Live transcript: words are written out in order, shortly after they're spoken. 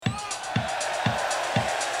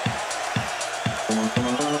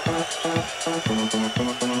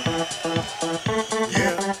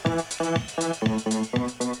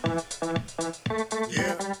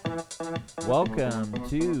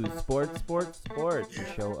to Sports, the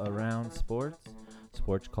show around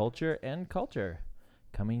sports culture, and culture.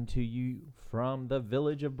 Coming to you from the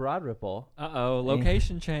village of Broad Ripple.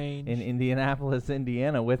 Location change. In Indianapolis,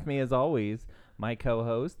 Indiana. With me, as always, my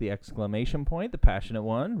co-host, the exclamation point, the passionate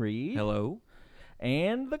one, Reed. Hello.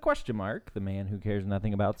 And the question mark, the man who cares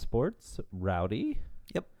nothing about sports, Rowdy.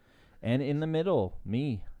 Yep. And in the middle,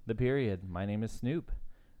 me, the period. My name is Snoop.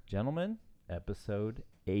 Gentlemen, episode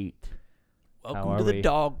 8. Welcome to the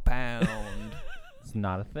dog pound. It's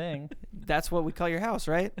not a thing. That's what we call your house,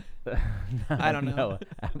 right? I don't know. No,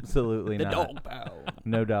 absolutely the not. dog pound.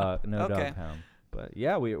 No dog Okay. pound. But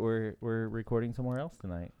yeah, we're recording somewhere else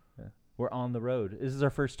tonight. We're on the road. This is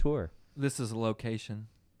our first tour. This is a location.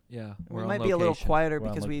 Yeah. We We're might on be a little location. quieter We're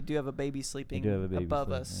on because we do have a baby sleeping do have a baby above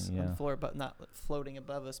sleeping, us on yeah. the floor, but not floating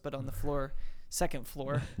above us, but on the floor, second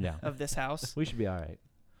floor Yeah. of this house. We should be all right.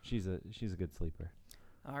 She's a good sleeper.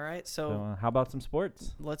 All right, So so how about some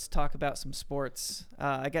sports? let's talk about some sports.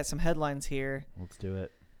 I got some headlines here. Let's do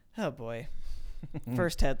it. Oh, boy.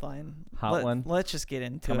 First headline. Hot one? Let's just get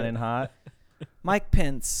into Coming it. in hot. Mike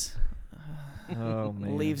Pence Oh,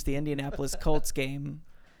 man. leaves the Indianapolis Colts game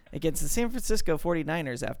against the San Francisco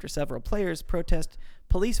 49ers after several players protest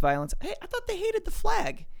police violence. Hey, I thought they hated the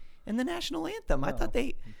flag and the national anthem. I thought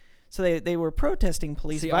they were protesting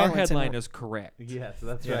police See, our violence headline and is correct. Yes,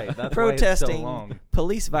 that's Yeah. right. That's protesting why it's so long.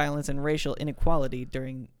 police violence and racial inequality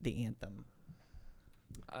during the anthem.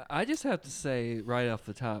 I just have to say right off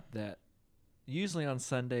the top that usually on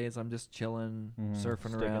Sundays I'm just chilling, surfing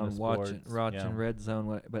sticking to around, watching sports, yeah. Red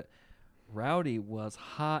Zone. But Rowdy was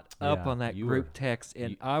hot up Yeah, on that you group were- text,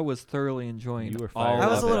 and I was thoroughly enjoying You were all fired I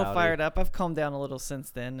was of a it. little Rowdy. fired up. I've calmed down a little since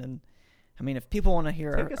then, and I mean, if people want to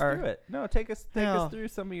hear Take us our through it. No, take us No. through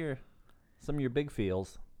some of your big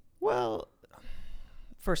feels. well,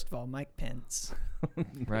 first of all, Mike Pence.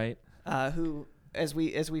 Right? Who, as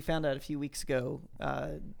we found out a few weeks ago,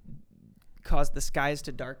 caused the skies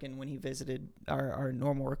to darken when he visited our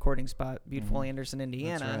normal recording spot, beautiful Mhm. Anderson, That's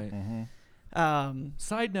Indiana. right. Mm-hmm.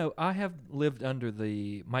 Side note, I have lived under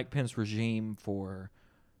the Mike Pence regime for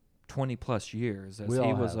 20 plus years. As We he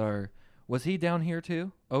all was have. was he down here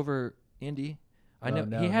too? Over Indy? I Oh, know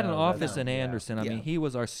no, he had an no, office that's- in yeah. Anderson. I Yeah. mean, he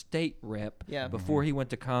was our state rep Yeah. before he went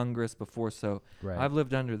to Congress so Right. I've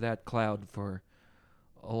lived under that cloud for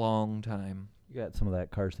a long time. You got some of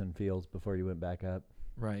that Carson Fields before you went back up.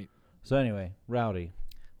 Right. So anyway, Rowdy.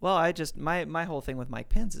 Well, I just my whole thing with Mike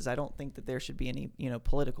Pence is I don't think that there should be any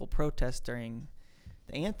political protests during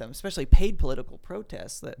the anthem, especially paid political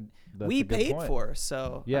protests that That's we a good paid point. for.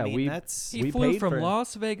 So Yeah, I mean, we- that's He We flew paid from for-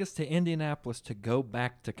 Las Vegas to Indianapolis to go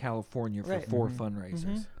back to California for Right. 4 Mhm. fundraisers.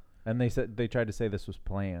 Mhm. And they tried to say this was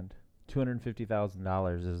planned.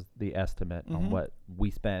 $250,000 is the estimate on Mhm. what we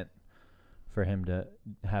spent for him to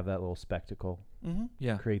have that little spectacle, hmm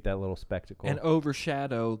Yeah. create that little spectacle. And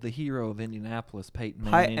overshadow the hero of Indianapolis, Peyton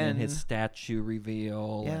Hi- Manning, and his and- statue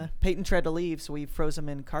reveal. yeah. and- Peyton tried to leave, so we froze him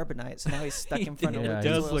in carbonite. So now he's stuck in front of did. Lucas It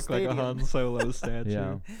does Oil look like a Stadium. Han Solo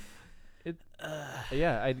statue. yeah,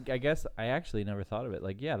 yeah. I guess I actually never thought of it.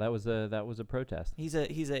 Like, yeah, that was a protest. He's a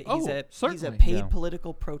Oh, certainly. paid Yeah.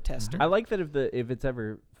 political protester. I like that if it's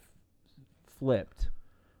ever flipped,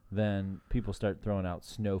 then people start throwing out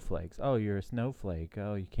snowflakes. Oh, you're a snowflake.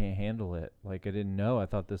 Oh, you can't handle it. Like, I didn't know. I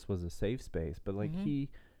thought this was a safe space. But like Mhm.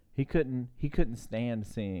 he couldn't stand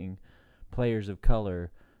seeing players of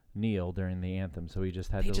color kneel during the anthem, so he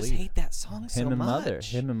just had They to just leave. hate that song so Him and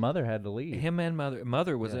much. mother had to leave. Him and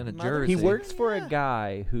mother was Yeah. in a Mother- jersey. He works for a Yeah.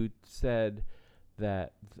 guy who said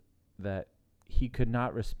that he could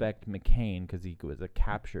not respect McCain because he was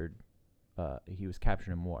captured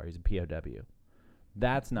in war. He's a POW.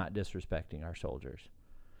 That's not disrespecting our soldiers.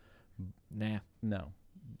 Nah. No,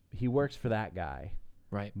 he works for that guy,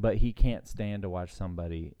 Right. but he can't stand to watch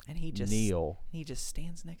somebody and he just kneel.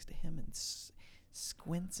 stands next to him and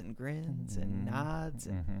squints and grins and Mhm. nods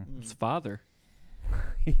and Mhm. His father.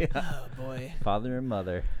 Yeah, oh boy. father and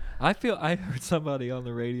mother. I heard somebody on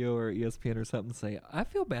the radio or ESPN or something say, I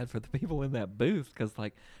feel bad for the people in that booth because,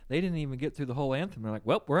 like, they didn't even get through the whole anthem. They're like,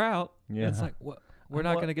 well, we're out. Yeah. And it's like, what? We're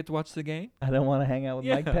not What? going to get to watch the game? I don't want to hang out with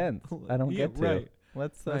Mike Yeah. Pence. I don't Yeah, get to. right.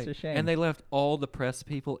 That's such Right. a shame. And they left all the press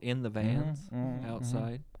people in the vans mhm,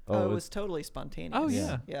 outside. Oh, it it's- was totally spontaneous. Oh,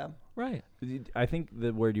 yeah. Yeah. Right. I think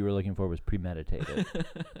the word you were looking for was premeditated,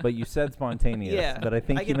 but you said spontaneous. Yeah. But I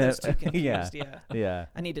think I you get meant those two confused. yeah, Yeah. yeah.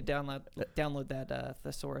 I need to download that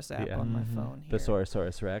Thesaurus app Yeah. on my Mhm. phone here.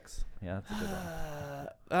 Thesaurus Rex. Yeah, that's a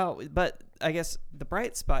good one. But I guess the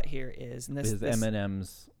bright spot here is, and this His this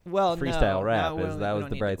Eminem's well, freestyle no, rap no, is that was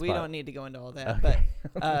the bright We spot. don't need to go into all that. Okay.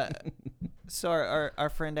 But So our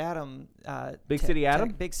friend Adam, Big City Adam?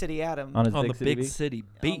 Big City Adam, On his On Big the City big beat? city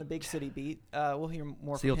on beat. the Big City beat. We'll hear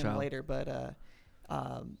more Seal from him Child. later, but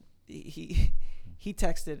he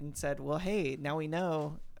texted and said, "Well, hey, now we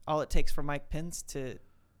know all it takes for Mike Pence to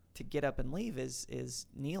get up and leave is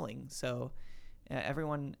kneeling." So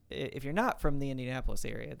everyone, if you're not from the Indianapolis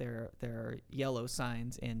area, there are yellow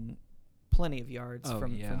signs in plenty of yards Oh,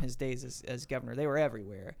 from yeah. his days as governor. They were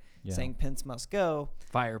everywhere Yeah. saying Pence must go.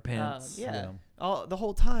 Fire Pence. Yeah. The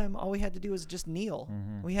whole time, all we had to do was just kneel.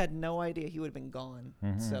 Mhm. We had no idea he would have been gone.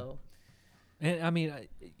 Mhm. So And I mean,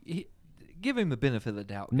 give him the benefit of the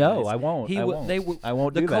doubt. No, guys. I won't. He I w- won't. They w- I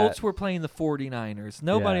won't The do Colts that. were playing the 49ers.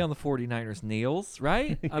 Nobody Yeah. on the 49ers kneels,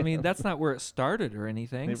 right? I mean, that's not where it started or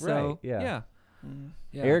anything. Right, So yeah.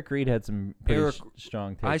 yeah. Eric Reed had some pretty Eric-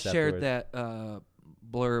 strong takes I shared afterwards. that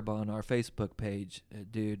blurb on our Facebook page,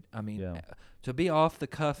 dude. I mean, Yeah. to be off the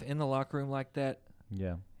cuff in the locker room like that,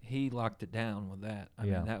 Yeah. he locked it down with that. I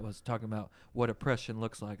Yeah. mean, that was talking about what oppression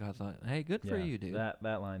looks like. I thought, hey, good for Yeah. you, dude. That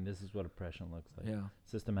line, this is what oppression looks like. Yeah.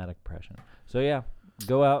 Systematic oppression. So yeah,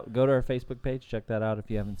 go to our Facebook page, check that out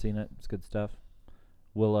if you haven't seen it. It's good stuff.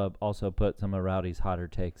 We'll also put some of Rowdy's hotter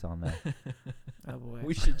takes on there. Oh boy.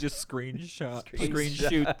 We should just screenshot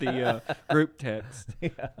the group text. Yeah.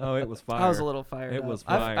 Oh, it was fire. I was a little fired. It up. was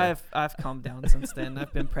fire. I've calmed down since then.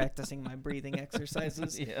 I've been practicing my breathing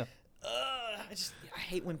exercises. Yeah. I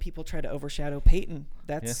hate when people try to overshadow Peyton.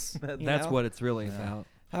 That's Yeah. you That's know? what it's really Yeah. about.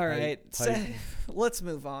 All right, so, Peyton. let's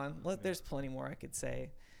move on. There's plenty more I could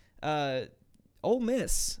say. Ole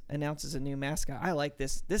Miss announces a new mascot. I like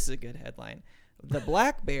this. This is a good headline. The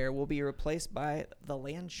black bear will be replaced by the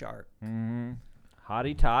land shark. Mm-hmm.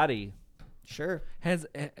 Hottie toddy. Sure. Has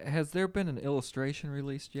there been an illustration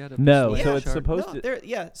released yet? Of No, this so land it's shark? supposed No,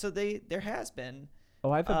 to. there has been. Oh,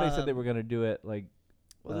 I thought they said they were um, going to do it like.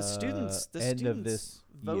 Well, the students end of this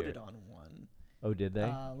voted year. on one. Oh, did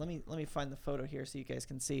they? Let me find the photo here so you guys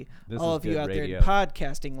can see. This All is of you good out radio. there in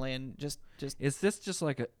podcasting land, just Is this just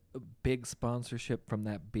like a big sponsorship from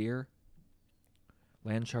that beer?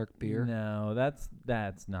 Land Shark beer? No, that's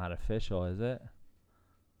not official, is it?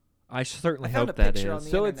 I certainly I found hope a that picture on is. the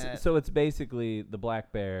So internet. it's basically the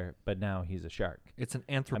black bear, but now he's a shark. It's an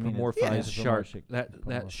I mean, anthropomorphized it's shark. anthropomorphic- That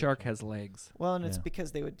anthropomorphic shark shark. has legs. well, and it's Yeah.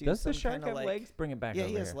 because they would do Does some the shark kinda have like, legs? Bring it back Yeah, over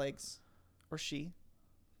he has here. legs, or she.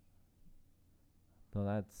 Well,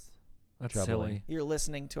 that's That's Troubling. silly. You're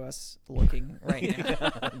listening to us looking right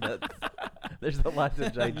now. there's a lot to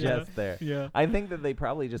digest there. Yeah. I think that they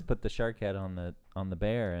probably just put the shark head on the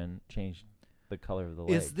bear and changed the color of the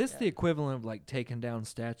leg. Is this Yeah. the equivalent of like taking down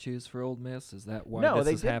statues for Ole Miss? Is that why no, this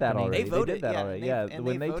they is did that happening? already. They voted, did that yeah, already. and they- Yeah, and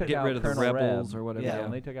when they they voted. took Get out rid of the Colonel rebels Reb, or whatever, Yeah, yeah.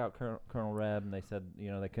 when they took out Colonel Reb and they said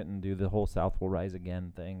they couldn't do the whole South will rise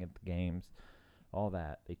again thing at the games, all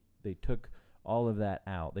that they took all of that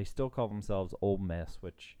out. They still call themselves Ole Miss,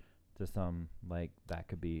 which to some that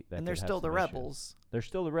could be that. And they're could have still the some issues. rebels. They're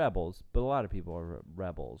still the rebels, but a lot of people are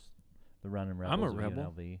rebels. The running rebels. I'm a of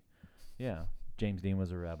rebel. UNLV. Yeah, James Dean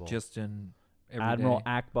was a rebel. Just in every Admiral day.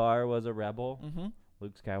 Akbar was a rebel. Mm-hmm.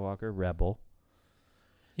 Luke Skywalker, rebel.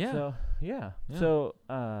 Yeah. So yeah. Yeah. So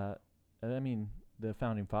I mean, the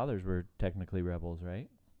founding fathers were technically rebels, right?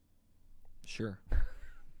 Sure.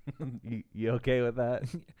 you okay with that?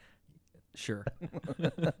 Sure.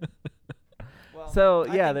 Well, So,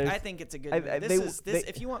 I yeah, think, there's- I think it's a good. I- move. I- This they-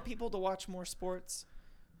 if you want people to watch more sports,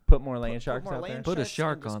 Put more land put sharks more out land there. Put a sharks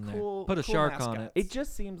shark and just on there. cool- Put a cool shark on it. mascots. It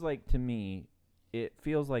just seems like to me, it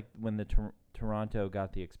feels like when the Toronto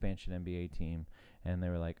got the expansion NBA team, and they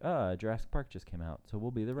were like, Jurassic Park just came out, so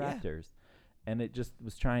we'll be the Yeah. Raptors, and it just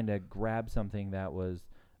was trying to grab something that was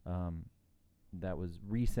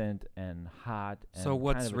recent and hot. And So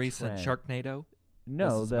what's kind of a recent? trend. Sharknado?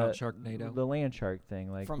 No, This is about Sharknado? the land shark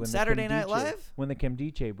thing, like From when Saturday the Night Kimdiche- Live? when the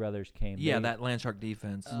Kimdiche brothers came. Yeah, they- that land shark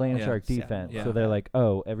defense. land yeah. shark Yeah. defense. Yeah. So they're like,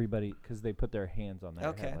 everybody, because they put their hands on their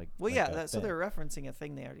Okay. head. Like, well, like yeah. that So thing. they're referencing a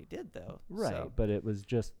thing they already did, though. right, So. but it was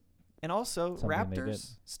just And also, Something they did.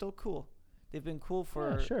 Raptors still cool. They've been cool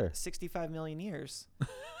for sure. 65 million years.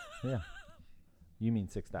 yeah. You mean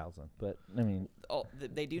 6,000, but I mean, Oh,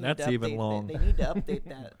 they do need That's to update. even long. They need to update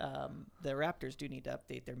that. The Raptors do need to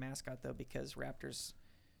update their mascot though, because Raptors.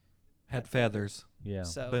 Had feathers. yeah.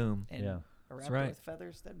 So Boom. And Yeah. a That's raptor right. with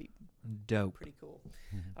feathers. That'd be Dope. pretty cool.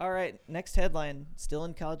 Mhm. All right, next headline. Still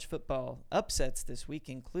in college football. Upsets this week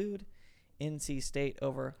include NC State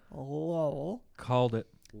over Lowell, Called it.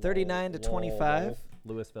 39-25.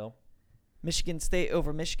 Louisville. Michigan State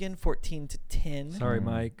over Michigan, 14-10. Sorry, Mhm.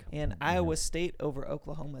 Mike. And Yeah. Iowa State over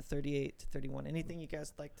Oklahoma, 38-31. Anything you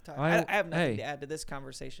guys would like to talk? I- I have nothing hey. to add to this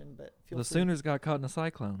conversation, but feel The free. Sooners got caught in a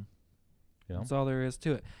cyclone. You know? That's all there is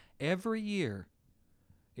to it. Every year,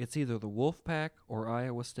 it's either the Wolfpack or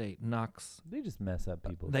Iowa State knocks. They just mess up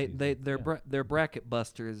people's They're seasons. they're bracket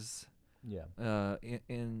busters. Yeah.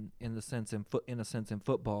 In the sense in a sense in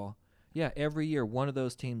football. Yeah, every year one of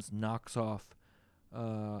those teams knocks off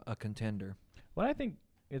a contender. Well, I think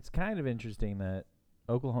it's kind of interesting that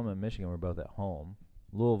Oklahoma and Michigan were both at home.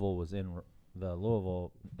 Louisville was the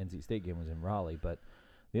Louisville NC State game was in Raleigh, but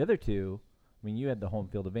the other two, I mean, you had the home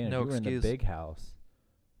field advantage. No you were in the excuse. big house.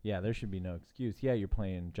 Yeah, there should be no excuse. Yeah, you're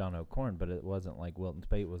playing John O'Corn, but it wasn't like Wilton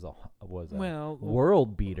Spate was a Well,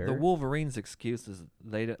 world beater. the Wolverines' excuse is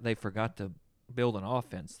they forgot to build an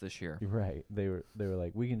offense this year. You're right. They were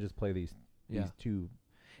like, we can just play these two.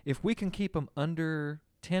 If we can keep them under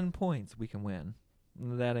 10 points, we can win.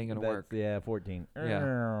 That ain't gonna work. Yeah, 14.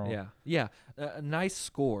 Yeah. A nice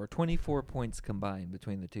score, 24 points combined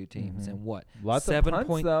between the two teams, Mhm. and what? Lots 7 of punts,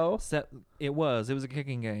 point- though. It was a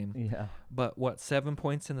kicking game, Yeah. but what? 7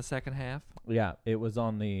 points in the second half. Yeah, it was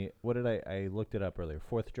on the what did I looked it up earlier.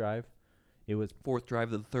 Fourth drive. It was Fourth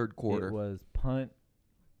drive of the third quarter. It was punt,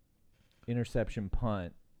 interception,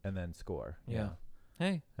 punt, and then score. Yeah.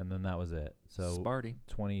 Hey, And then that was it. So Sparty.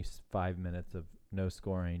 25 minutes of no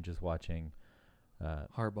scoring, just watching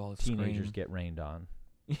Hardball teenagers get rained on.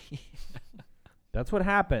 That's what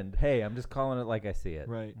happened. Hey, I'm just calling it like I see it.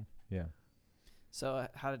 Right. Yeah. So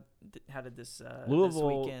how did this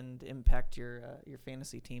Louisville- weekend impact your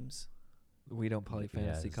fantasy teams? We don't play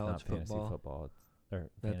fantasy it's college not fantasy football. football. Or That's-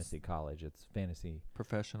 fantasy college. It's fantasy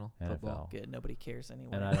Professional NFL. football. Good, nobody cares anyway.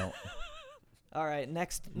 And I don't. All right,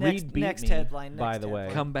 next Reed beat next me, headline. by next the way.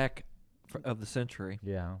 headline. Comeback of the century.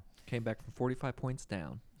 Yeah. Came back from 45 points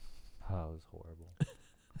down. Oh, it was horrible.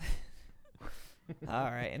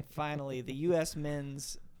 All right, and finally, the U.S.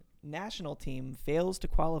 men's national team fails to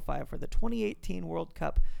qualify for the 2018 World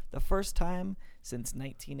Cup, the first time since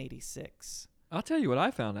 1986. I'll tell you what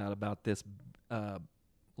I found out about this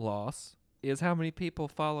loss is how many people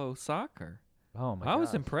follow soccer. Oh my! I was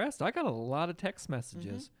gosh. impressed. I got a lot of text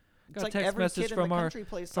messages. It's Got like a text every message kid from in the our country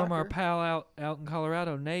plays from our soccer. pal out in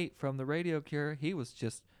Colorado, Nate from the Radio Cure. He was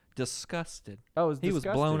just disgusted. Oh, it was He was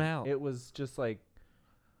disgusting. blown out. It was just like,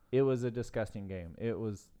 it was a disgusting game. It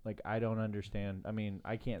was like, I don't understand. I mean,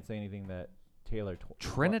 I can't say anything that Taylor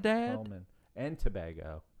Trinidad? Twellman and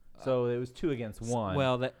Tobago. So it was 2 against 1.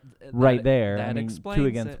 Well, Right there. That I mean, 2 explains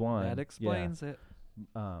against it. 1. That explains it.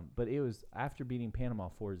 But it was after beating Panama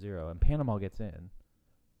 4-0, and Panama gets in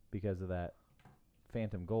because of that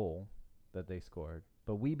phantom goal that they scored.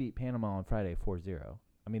 But we beat Panama on Friday 4-0.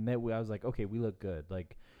 I mean, I was like, okay, we look good.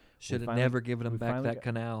 Like, Should have finally- never given him we back finally that got-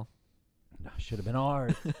 canal. should have been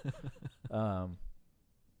ours.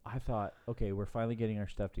 I thought, okay, we're finally getting our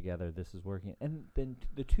stuff together. This is working. And then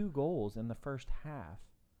the 2 goals in the first half.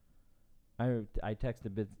 I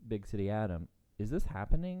texted Big City Adam. Is this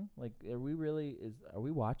happening? Like, are we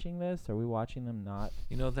we watching this? Are we watching them not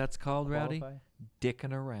You know what that's called, Rowdy? qualify?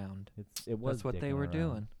 Dicking around. It was That's what they dicking were around.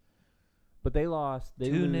 doing. But they lost.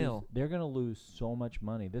 2-0. They're going to lose so much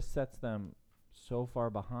money. This sets them so far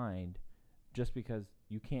behind just because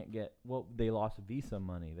you can't get, well, they lost Visa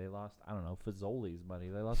money. They lost, I don't know, Fazoli's money.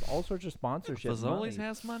 They lost all sorts of sponsorship Fazoli's money.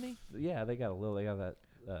 has money? Yeah, they got that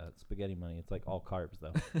spaghetti money. It's like all carbs,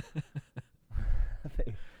 though.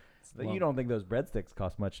 You don't think those breadsticks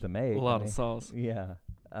cost much to make. A lot I of mean, sauce. Yeah.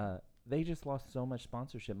 They just lost so much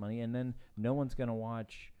sponsorship money, and then no one's going to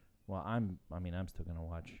watch. Well, I'm still going to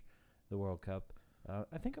watch the World Cup.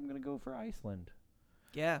 I think I'm going to go for Iceland.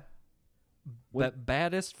 Yeah. But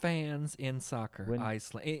baddest fans in soccer, When-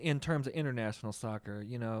 Iceland. In terms of international soccer,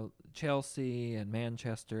 you know, Chelsea and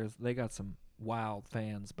Manchester, they got some wild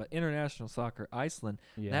fans. But international soccer, Iceland,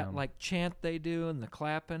 Yeah. that like chant they do and the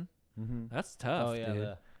clapping, Mm-hmm. that's tough, Oh yeah.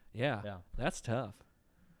 dude. Yeah, Yeah. that's tough.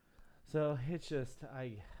 So it's just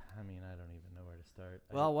I mean I don't even know where to start.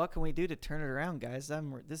 Well, what can we do to turn it around, guys?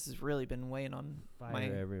 This has really been weighing on fire my.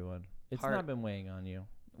 everyone. It's heart. not been weighing on you.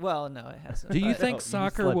 Well, no, it hasn't. Do you but- think you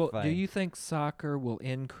soccer slept will? Do fine. you think soccer will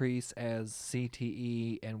increase as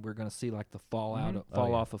CTE, and we're going to see like the fall Oh,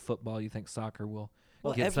 yeah. off of football? You think soccer will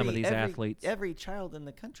Well, get some of these every, athletes? Every child in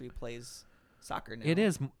the country plays soccer now. It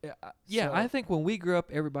is. Yeah, So- I think when we grew up,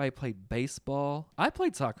 everybody played baseball. I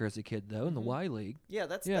played soccer as a kid, though, in the Mhm. Y League. Yeah,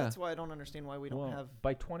 that's Yeah. that's why I don't understand why we don't Well, have.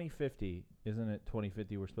 by 2050, isn't it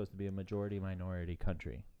 2050? We're supposed to be a majority minority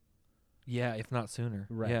country. Yeah, if not sooner.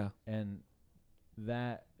 Right. Yeah. And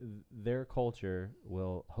their culture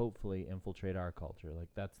will hopefully infiltrate our culture. Like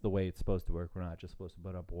that's the way it's supposed to work. We're not just supposed to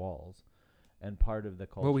put up walls. And part of the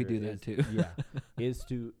culture Well, we do that is- too. Yeah.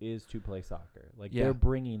 is to play soccer. Like Yeah. they're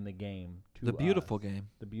bringing the game to The beautiful us, game.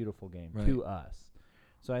 The beautiful game Right. to us.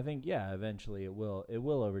 So I think eventually it will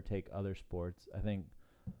overtake other sports. I think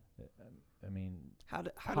I mean How do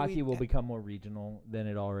Hockey we will become more regional than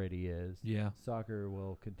it already is. Yeah. Soccer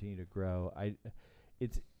will continue to grow.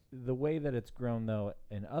 It's the way that it's grown though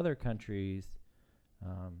in other countries,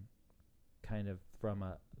 kind of from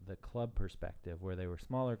the club perspective, where they were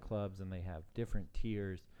smaller clubs and they have different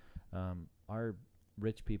tiers. Our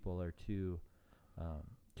rich people are too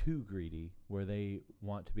greedy, where they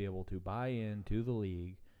want to be able to buy into the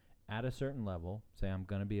league at a certain level. Say I'm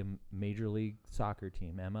going to be a major league soccer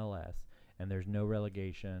team, MLS, and there's no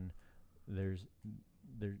relegation.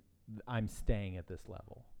 I'm staying at this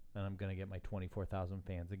level, and I'm going to get my 24,000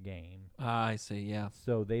 fans a game. I see. Yeah.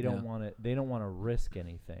 So they don't want to. They don't want to risk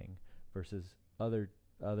anything versus other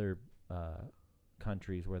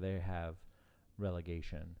countries where they have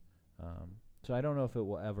relegation. So I don't know if it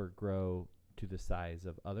will ever grow to the size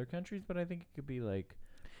of other countries, but I think it could be like.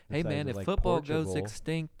 Hey man, if like football Portugal. goes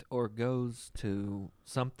extinct or goes to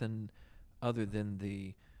something other than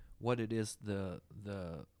what it is, the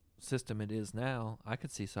system it is now, I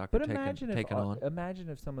could see soccer But imagine taking on. Imagine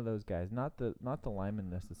if some of those guys, not the linemen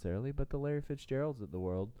necessarily, but the Larry Fitzgeralds of the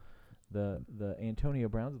world, the Antonio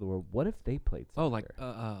Browns of the world. What if they played soccer? Oh, like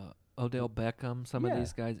Odell Beckham, some of Yeah.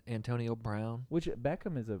 these guys, Antonio Brown, Which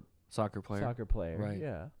Beckham is a soccer player. soccer player, Right.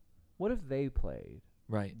 Yeah. What if they played?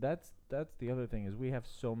 Right. That's the other thing is we have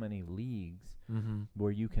so many leagues Mm-hmm.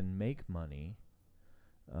 where you can make money.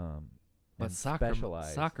 But and soccer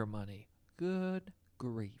specialize. soccer money, good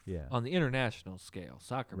grief. Yeah. On the international scale,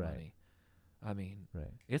 soccer Right. money, I mean,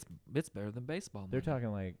 Right. it's better than baseball money. They're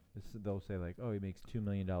talking like they'll say like, oh, he makes $2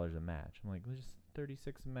 million a match. I'm like, just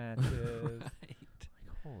 36 matches. Right. Like,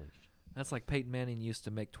 holy shit. That's like Peyton Manning used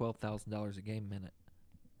to make $12,000 a game minute.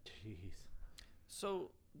 Jeez.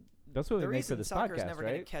 So That's what the we make for reason this soccer's podcast, never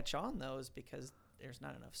going right? to catch on though is because there's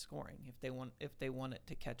not enough scoring. If they want it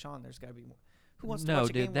to catch on, there's got to be more. Who wants to No, watch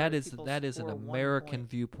a dude, game that where is people that is an score 1 American point?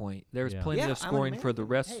 viewpoint. There's Yeah. plenty Yeah, of I'm an scoring for the American.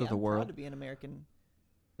 rest Hey, of the I'm world. proud to be an American.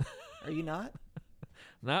 Are you not?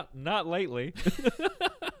 Not lately.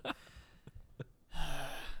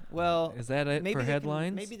 Well, Is that it maybe for they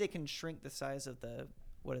headlines? Maybe they can shrink the size of the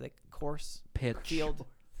course pitch. field.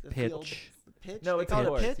 The field. Pitch. The pitch. No, They it's call it a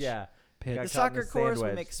course. pitch. Yeah. Pitch. Got The caught in soccer the course sandwich.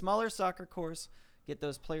 would make smaller soccer course. Get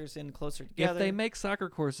those players in closer together. If they make soccer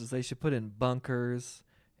courses, they should put in bunkers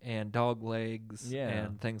and dog legs Yeah.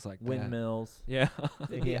 and things like Windmills. that.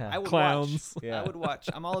 Yeah. Yeah. I would Clowns. watch. Yeah. I would watch.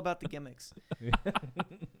 I'm all about the gimmicks. No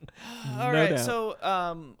All right. doubt.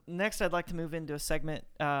 So next, I'd like to move into a segment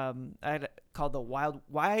I'd called the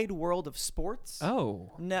Wide World of Sports.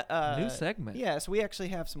 Oh, new segment. Yeah. So we actually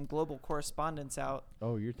have some global correspondents out.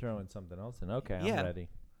 Oh, you're throwing something else in. Okay, Yeah. I'm ready.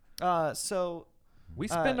 So We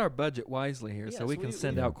spend our budget wisely here, so yes, we can we-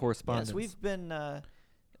 send we- out correspondence. yes, we've been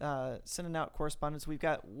sending out correspondence. We've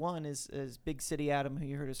got one is Big City Adam, who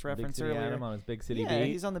you heard us reference Big City earlier. Adam on his Big City Yeah, beat.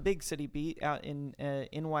 he's on the Big City beat out in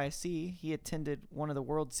NYC. He attended one of the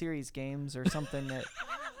World Series games or something that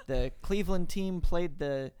the Cleveland team played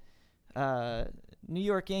the New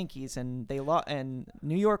York Yankees, and they lost, and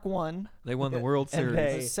New York won. They won the World And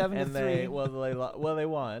Series. they, 7-3. well, they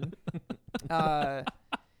won.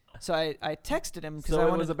 So I texted him because So I it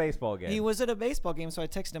wanted. was a baseball game. He was at a baseball game, so I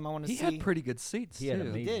texted him. I want to He see. had pretty good seats He too. had He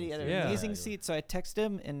amazing did. He had Yeah. amazing seats. So I texted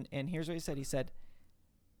him, and here's what he said. He said,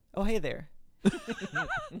 "Oh, hey there."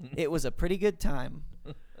 It was a pretty good time.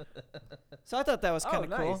 So I thought that was kind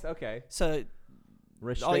of cool. nice. Okay. So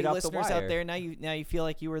Straight all you off the listeners wire. out there, now you feel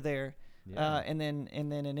like you were there. Yeah. And then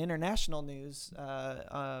in international news,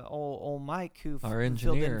 old Mike, who Our filled in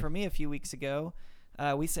engineer. for me a few weeks ago,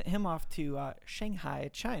 we sent him off to Shanghai,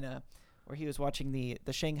 China, where he was watching the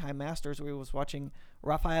Shanghai Masters, where he was watching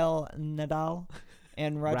Rafael Nadal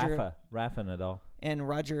and Roger Rafa Nadal. and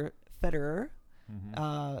Roger Federer.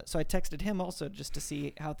 Mm-hmm. So I texted him also just to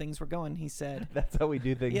see how things were going. He said, That's how we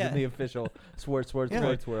do things Yeah. in the official sports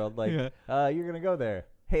Yeah. world. Like, Yeah. you're gonna go there.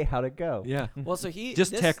 Hey, how'd it go? Yeah. "Well, so he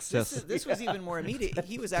Just this, text this us. is- This was even more immediate.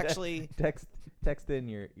 He was actually." Text in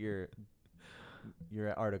your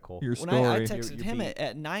article. Your When story. I Your texted him beat.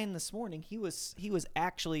 at 9 this morning, he was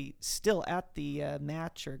actually still at the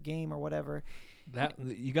match or game or whatever. That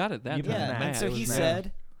you got it. That You time, put Yeah, Matt, and so it he was Matt.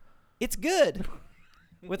 said, "It's good,"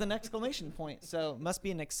 with an exclamation point. So it must be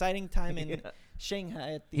an exciting time in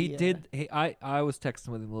Shanghai. At the, He did. I was texting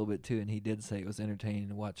with him a little bit too, and he did say it was entertaining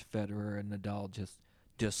to watch Federer and Nadal just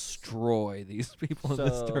destroy these people in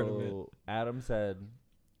this tournament. So Adam said,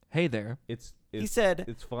 Hey there. "It's He said,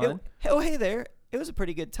 it's fun." "Oh, hey there! It was a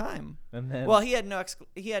pretty good time." And then Well, he had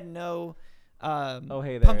no oh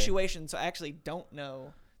hey there. punctuation, so I actually don't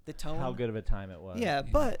know the tone. How good of a time it was. Yeah,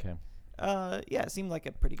 but Okay. yeah, it seemed like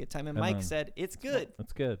a pretty good time. And Come Mike on. said it's good.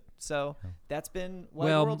 That's good. So Yeah. that's been Wide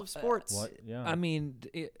Well, World of Sports. What? Yeah. I mean,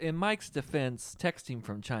 in Mike's defense, texting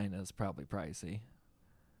from China is probably pricey.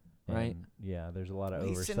 Right? And, yeah, there's a lot of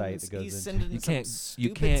He's oversight that goes he's into. sending You some can't-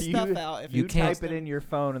 stupid can't- stuff You- out. If You text type it him. in your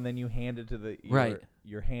phone and then you hand it to the Right.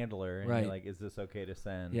 your handler, and Right. you're like, "Is this okay to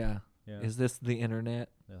send?" Yeah. Yeah. Is this the internet?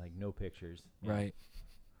 They're like, "No pictures." Yeah. Right.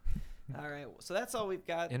 All right, so that's all we've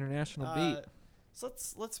got. International beat. So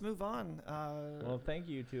let's move on. Well, thank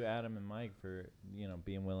you to Adam and Mike for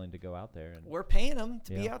being willing to go out there. And We're paying them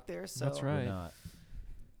to be Yeah. out there. So That's we're right. not.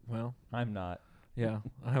 Well, I'm not. yeah.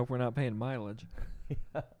 I hope we're not paying mileage.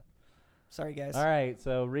 Sorry, guys. All right.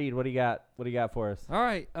 So Reed, what do you got? What do you got for us? All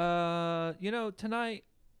right. Tonight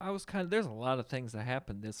I was there's a lot of things that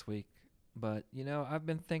happened this week, but I've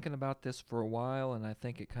been thinking about this for a while, and I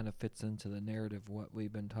think it kind of fits into the narrative what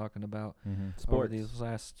we've been talking about over Sports, these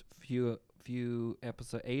last few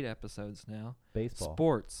episodes, 8 episodes now. baseball.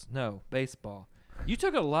 Sports, no, baseball. You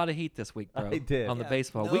took a lot of heat this week, bro. I did. on the Yeah.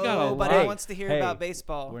 baseball. We got a Nobody lot. wants to hear Hey, about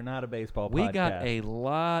baseball. We're not a baseball We podcast. got a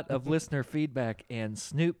lot of listener feedback, and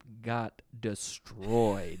Snoop got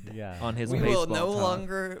destroyed Yeah. on his We baseball will no talk.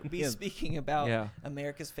 longer be Yeah. speaking about Yeah.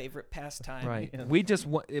 America's favorite pastime. Right. Yeah. We just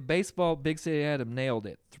baseball. Big City Adam nailed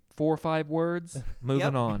it. 4 or 5 words. Moving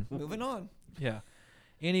Yep. on. Moving on. Yeah.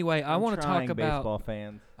 Anyway, I I'm want to trying, talk about. baseball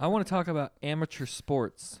fans. I want to talk about amateur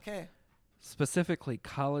sports, Okay. specifically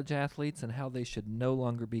college athletes, and how they should no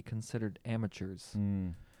longer be considered amateurs.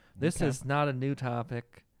 This Okay. is not a new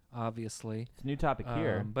topic, obviously. It's a new topic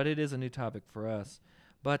here. But it is a new topic for us.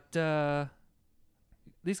 But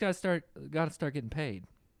these guys got to start getting paid.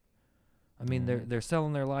 I mean, Mhm. they're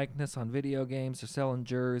selling their likeness on video games. They're selling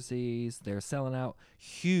jerseys. They're selling out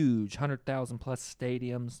huge 100,000 plus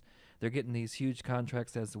stadiums. They're getting these huge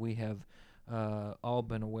contracts, as we have all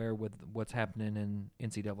been aware with what's happening in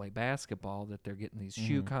NCAA basketball, that they're getting these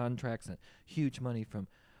shoe Mhm. contracts and huge money from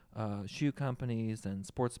shoe companies and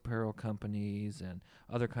sports apparel companies and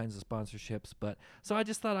other kinds of sponsorships. But so I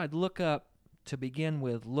just thought I'd look up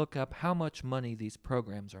how much money these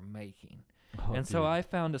programs are making. Oh, And so dude. I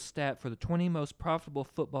found a stat for the 20 most profitable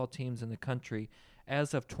football teams in the country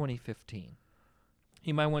as of 2015.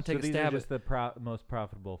 You might want to So take a these stab are at just the most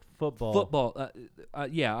profitable football. football.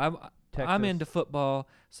 Yeah, I'm Texas, into football,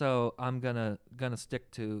 so I'm gonna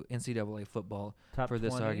stick to NCAA football top for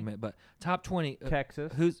this 20, argument. But top 20,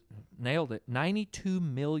 Texas. who's nailed it? $92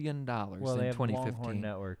 million well, they in have 2015. Longhorn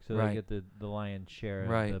Network, so Right. they get the lion's share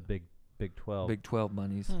Right. of the Big 12. Big 12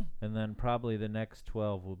 monies. And then probably the next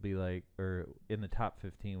 12 will be or in the top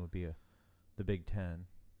 15 would be the Big 10.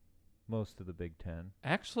 Most of the Big 10.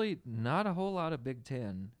 Actually, not a whole lot of Big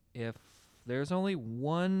Ten. If there's only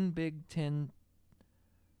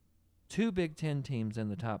two Big Ten teams in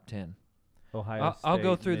the top 10. Ohio State, I'll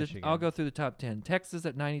go through Michigan. I'll go through the top 10. Texas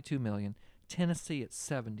at 92 million, Tennessee at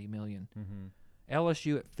 70 million, Mm-hmm.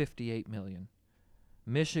 LSU at 58 million,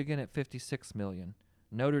 Michigan at 56 million,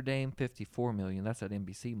 Notre Dame 54 million. That's at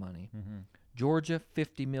NBC money. Mm-hmm. Georgia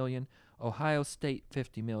 50 million, Ohio State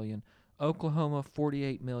 50 million, Oklahoma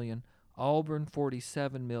 48 million, Auburn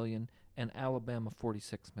 47 million, and Alabama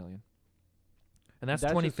 46 million. And that's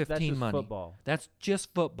 2015 just money. Football. That's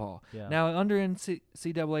just football. Yeah. Now, under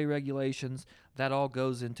NCAA regulations, that all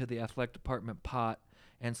goes into the athletic department pot,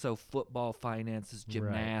 and so football finances Right.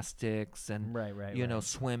 gymnastics and right.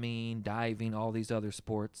 swimming, diving, all these other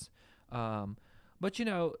sports. But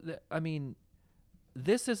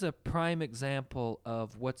this is a prime example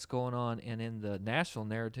of what's going on in the national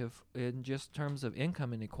narrative in just terms of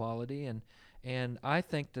income inequality, and I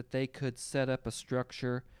think that they could set up a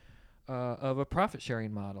structure of a profit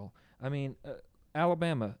sharing model. I mean,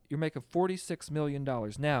 Alabama, you're making $46 million.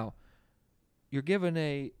 Now, you're giving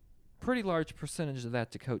a pretty large percentage of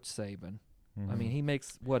that to Coach Saban. I mean, he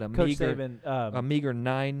makes what Coach Saban, a meager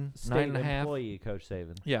nine state and a half. employee, Coach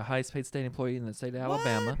Saban. Yeah, highest paid state employee in the state of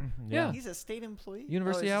Alabama. Yeah. He's a state employee.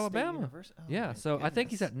 University he's of a state Alabama. Oh, Yeah, my so I think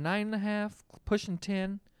he's at goodness. 9.5, pushing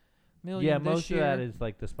 10 million. Yeah, this most year. of that is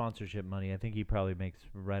like the sponsorship money. I think he probably makes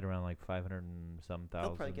right around like 500 and some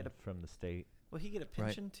probably thousand get a- from the state. Will he get a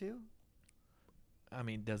pension too? I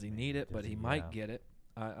mean, does he need it? But Does he he? might Yeah. get it.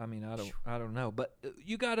 I don't know. But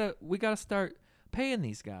we gotta start paying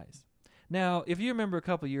these guys. Now, if you remember a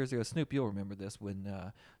couple years ago, Snoop, you'll remember this when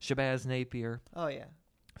Shabazz Napier Oh yeah.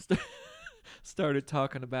 started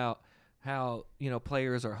talking about how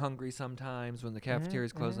players are hungry sometimes when the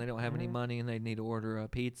cafeteria's closed and they don't have any money and they need to order a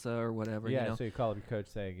pizza or whatever. Yeah, so you call up your coach,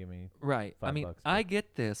 say, give me. Right. I mean, $5, I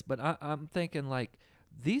get this, but I'm thinking like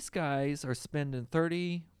these guys are spending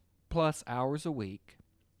 30 plus hours a week,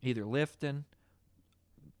 either lifting,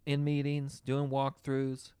 in meetings, doing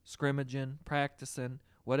walkthroughs, scrimmaging, practicing,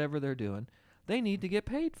 whatever they're doing. They need to get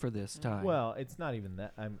paid for this time. Well, it's not even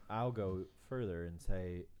that. I'll go further and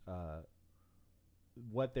say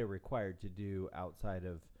what they're required to do outside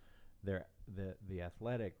of the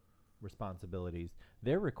athletic responsibilities.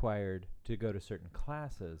 They're required to go to certain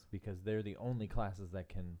classes because they're the only classes that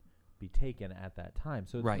can be taken at that time.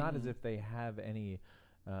 So it's Right. not as if they have any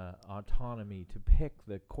autonomy to pick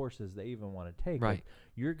the courses they even want to take. Right. Like,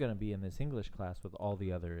 you're going to be in this English class with all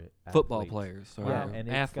the other Football athletes. players or Yeah, and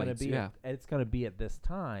it's going to athletes, be yeah, it's going to be at this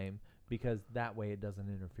time because that way it doesn't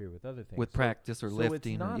interfere with other things. with So- practice or so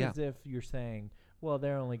lifting. it's not or, yeah. as if you're saying, well,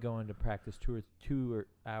 they're only going to practice 2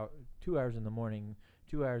 hours in the morning,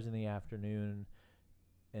 2 hours in the afternoon,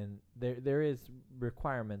 and there is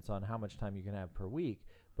requirements on how much time you can have per week.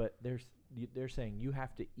 But they're saying you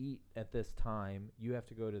have to eat at this time. You have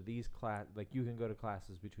to go to these like you can go to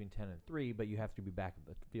classes between 10 and 3, but you have to be back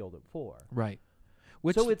at the field at 4. Right.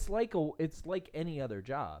 Which So it's like any other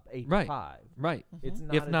job, 8 Right. to 5. right. It's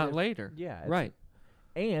not If as not later. Yeah. it's- Right.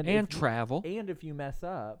 And And if you- travel. and if you mess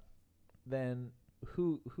up, then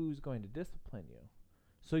who's going to discipline you?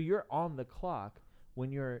 So you're on the clock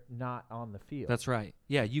when you're not on the field. That's right.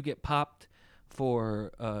 Yeah, you get popped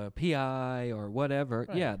for PI or whatever.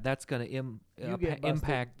 Right. Yeah, that's going to you get busted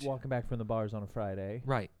impact. walking back from the bars on a Friday.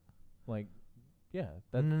 Right. Like, yeah,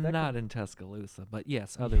 that Not in Tuscaloosa, but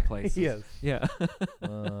yes, other places. yes, Yeah.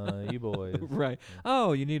 you boys. Right.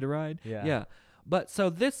 Oh, you need a ride? Yeah. Yeah. But so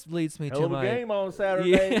this leads me Hell to of a my game on Saturday.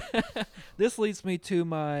 Yeah. This leads me to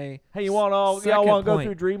my Hey, y'all second want to go point.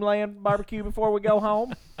 through Dreamland Barbecue before we go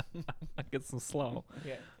home? get some slow.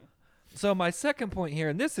 Yeah. So my second point here,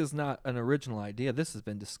 and this is not an original idea. This has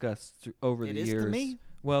been discussed over It the is years. to me.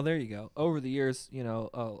 Well, there you go. Over the years,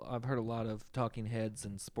 I've heard a lot of talking heads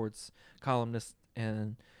and sports columnists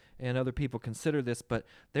and other people consider this, but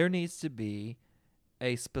there needs to be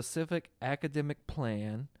a specific academic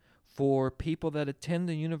plan for people that attend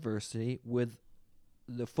the university with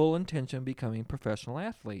the full intention of becoming professional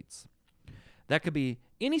athletes. That could be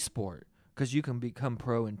any sport, because you can become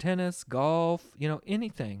pro in tennis, golf,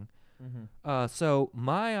 anything. Mm-hmm. So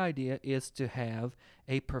my idea is to have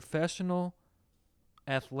a professional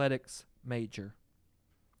athletics major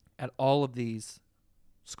at all of these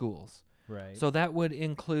schools. Right. So that would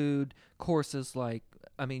include courses like,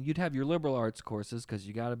 you'd have your liberal arts courses because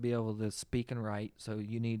you got to be able to speak and write. So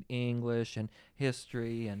you need English and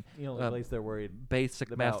history and the only place they're worried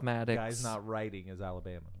basic about mathematics. guys not writing is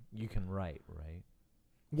Alabama. You can write, right?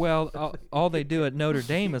 Well, all they do at Notre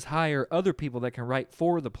Dame is hire other people that can write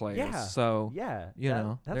for the players. Yeah. So Yeah, You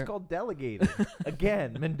know, that's they're- called delegating.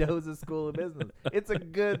 Again, Mendoza School of Business. It's a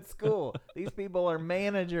good school. These people are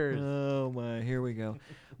managers. Oh my, here we go.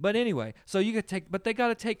 But anyway, so you could but they got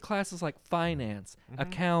to take classes like finance,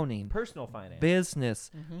 accounting, Personal finance. business,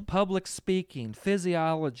 public speaking,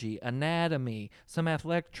 physiology, anatomy, some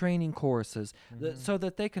athletic training courses, so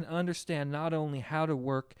that they can understand not only how to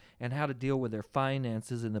work and how to deal with their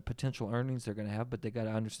finances and the potential earnings they're going to have, but they got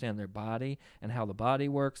to understand their body and how the body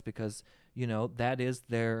works, because that is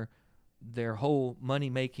their whole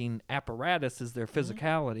money-making apparatus is their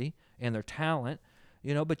physicality and their talent.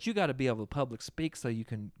 But you got to be able to public speak so you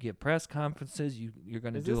can give press conferences. You're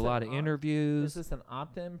going to Is do a this lot an of Is interviews. this an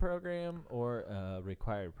opt-in program or a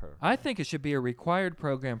required program? I think it should be a required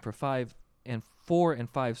program for 4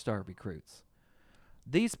 and 5-star recruits.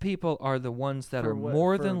 These people are the ones that For are what-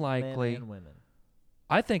 more for than men likely. and women.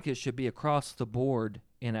 I think it should be across the board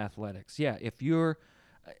in athletics. Yeah, if you're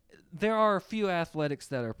there are a few athletics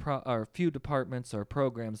that are a few departments or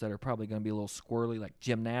programs that are probably going to be a little squirrely, like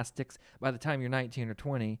gymnastics. By the time you're 19 or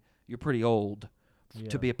 20, you're pretty old Yeah.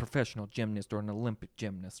 to be a professional gymnast or an Olympic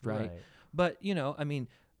gymnast, right? But,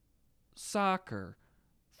 soccer,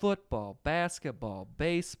 football, basketball,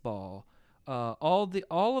 baseball,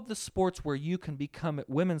 all of the sports where you can become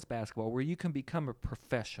women's basketball, where you can become a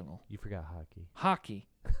professional. You forgot hockey. Hockey.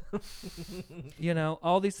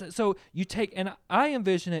 All these. So you take, and I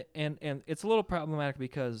envision it, and it's a little problematic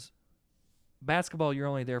because basketball, you're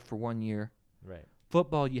only there for 1 year. Right.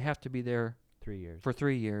 Football, you have to be there 3 years. for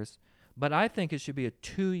 3 years. But I think it should be a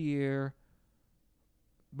 2-year,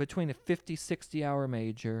 between a 50, 60-hour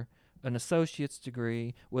major, an associate's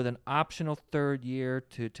degree, with an optional 3rd year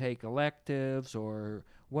to take electives or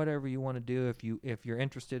whatever you want to do if you're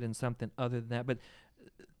interested in something other than that. But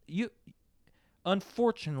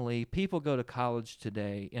unfortunately, people go to college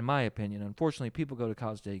today, in my opinion, people go to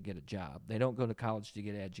college today to get a job. They don't go to college to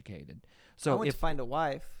get educated. I So went to find a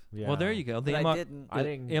wife. Yeah. well, there you go. The But I didn't. I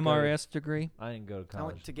didn't go to- MRS degree. I didn't go to I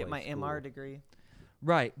college. went to get play my school. MR degree.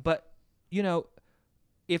 Right, but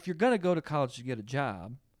if you're going to go to college to get a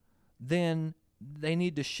job, then they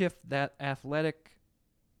need to shift that athletic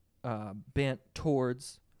bent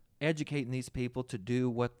towards educating these people to do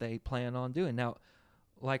what they plan on doing. Now,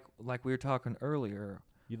 like we were talking earlier,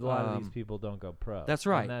 A lot of these people don't go pro. That's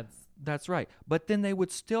right. And That's right. But then they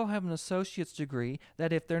would still have an associate's degree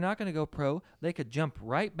that if they're not going to go pro, they could jump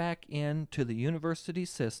right back into the university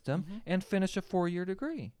system and finish a 4-year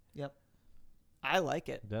degree. Yep. I like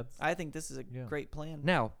it. That's I think this is a Yeah. great plan.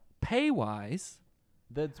 Now, pay-wise,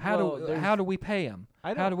 that's how do we pay them? I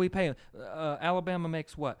How do don't- we pay them? Alabama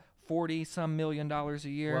makes what? $40-some million a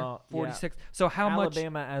year? Well, yeah. 46. So how much?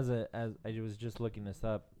 Alabama as I was just looking this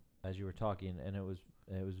up as you were talking, and it was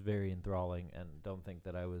very enthralling, and don't think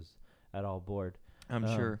that I was at all bored. I'm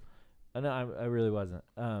sure. No, I really wasn't.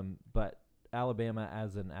 But Alabama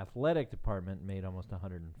as an athletic department made almost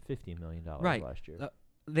 $150 million Right. last year.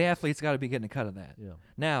 The athletes got to be getting a cut of that. Yeah.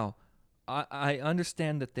 Now, I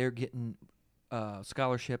understand that they're getting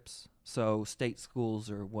scholarships. So state schools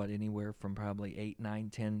are anywhere from probably 8, 9,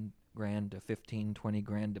 10 grand to 15, 20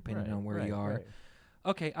 grand, depending on where you are. Right.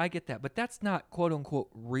 Okay, I get that, but that's not quote unquote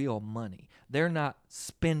real money. They're not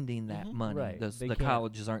spending that money. Right. The They the can't-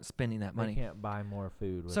 colleges aren't spending that They money. can't buy more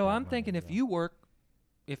food. With So that I'm money, thinking if yeah. you work,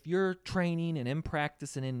 if you're training and in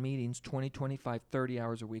practice and in meetings 20, 25, 30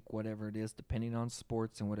 hours a week, whatever it is, depending on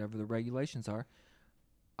sports and whatever the regulations are,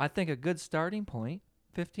 I think a good starting point,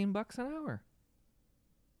 $15 an hour.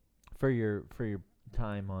 for your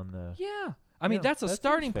time on the Yeah. I mean, Yeah, that's a that seems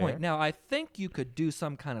starting fair. point. Now, I think you could do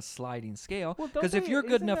some kind of sliding scale. Well, don't Because if they- you're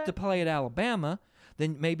good isn't enough to that- play at Alabama,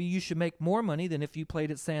 then maybe you should make more money than if you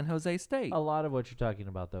played at San Jose State. a lot of what you're talking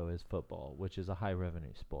about though is football, which is a high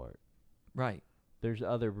revenue sport. Right. There's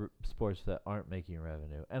other sports that aren't making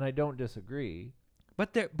revenue, and I don't disagree.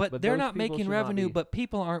 But they're But they're those not people making should not revenue, be- but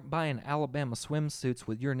people aren't buying Alabama swimsuits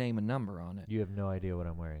with your name and number on it. You have no idea what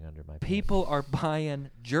I'm wearing under my pants. People are buying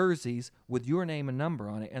jerseys with your name and number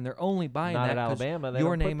on it, and they're only buying Not that at 'cause Alabama. They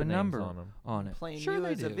your don't put name the and names number on 'em. on it. Playing Sure you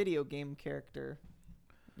they as do. a video game character.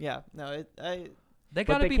 Yeah. No. They But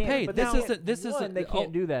got to they be can't- paid. but This they is can't- this is one, they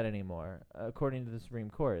can't do that anymore. According to the Supreme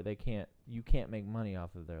Court, they can't. You can't make money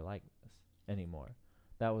off of their likeness anymore.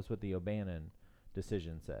 That was what the O'Bannon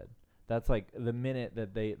decision said. That's like the minute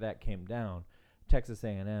that that came down, Texas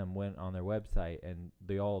A&M went on their website and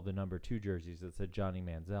all the number 2 jerseys that said Johnny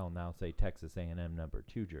Manziel now say Texas A&M number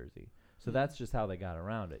 2 jersey. So that's just how they got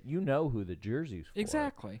around it. You know who the jersey's for.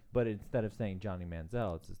 Exactly. But instead of saying Johnny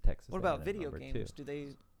Manziel, it says Texas What about A&M video number games? 2.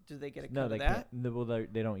 Do they get a cut No, of they that? can't. Well,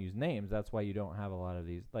 they don't use names. That's why you don't have a lot of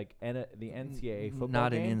these. Like the NCAA football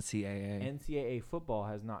Not game, an NCAA. NCAA football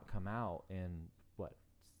has not come out in what?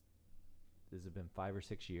 Has it been 5 or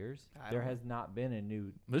 6 years? I There don't has not been a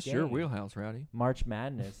new. This is game. your wheelhouse, Rowdy. March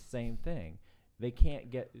Madness, same thing. They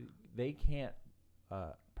can't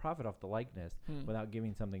profit off the likeness without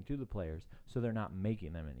giving something to the players, so they're not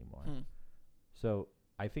making them anymore. So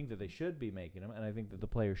I think that they should be making them, and I think that the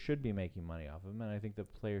players should be making money off of them, and I think the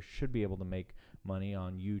players should be able to make money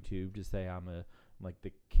on YouTube to say I'm like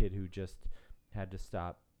the kid who just had to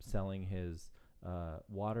stop selling his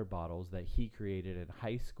water bottles that he created in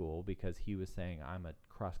high school because he was saying I'm a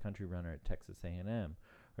cross country runner at Texas A&M,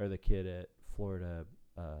 or the kid at Florida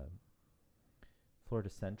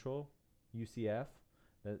Central, UCF,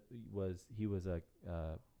 he was a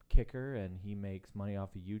kicker and he makes money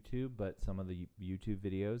off of YouTube, but some of the YouTube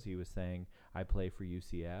videos he was saying I play for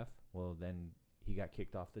UCF. Well, then he got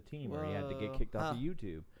kicked off the team, or he had to get kicked off of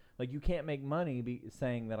YouTube. Like, you can't make money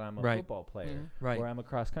saying that I'm a Right. football player Right. or I'm a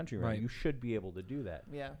cross country runner. Right. You should be able to do that.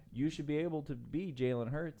 Yeah. You should be able to be Jalen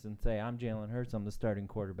Hurts and say, I'm Jalen Hurts. I'm the starting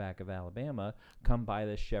quarterback of Alabama. Come buy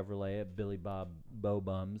this Chevrolet at Billy Bob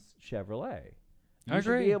Bobum's Chevrolet. You I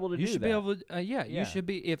should agree. be able to you do should that. be able to. Yeah. You should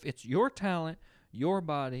be. If it's your talent, your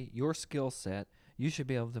body, your skill set, you should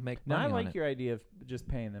be able to make Now, money I on like it. your idea of just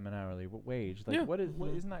paying them an hourly wage. Like, Yeah. what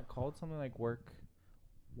isn't that called? Something like work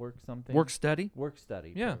something? Work study. Work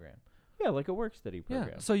study Yeah. program. Yeah, like a work study program.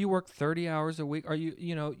 Yeah. So you work 30 hours a week. Are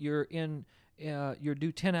you're in you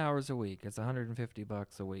do 10 hours a week. It's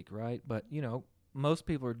 $150 a week, right? But most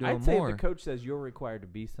people are doing I'd say more. if the coach says you're required to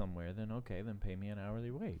be somewhere, then okay, then pay me an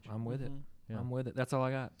hourly wage. I'm with it. Yeah. I'm with it. That's all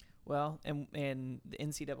I got. Well, and the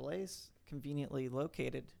NCAA is conveniently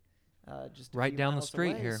located just a Right few down the miles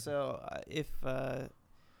street away. here. So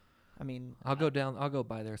I'll go down. I'll go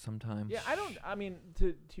by there sometime. Yeah, I mean,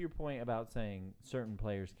 to your point about saying certain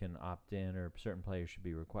players can opt in or certain players should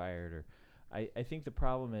be required, or I think the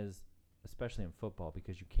problem is, especially in football,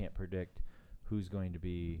 because you can't predict who's going to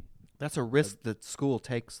be That's a risk that school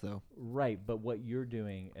takes, though. right. But what you're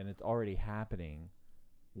doing, and it's already happening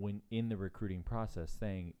when in the recruiting process,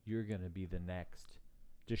 saying you're going to be the next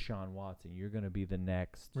Deshaun Watson. You're going to be the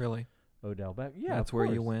next Really? Odell Beckham. Yeah, That's of where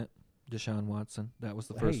you course. went. Deshaun Watson. That was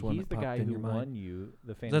the first one He's that the popped guy in who your mind. won you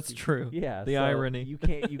the fantasy. That's true. Yeah, The so irony. You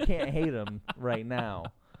can't hate him right now.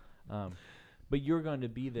 But you're going to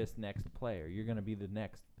be this next player. You're going to be the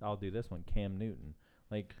next. I'll do this one, Cam Newton.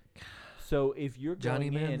 Like, so if you're Johnny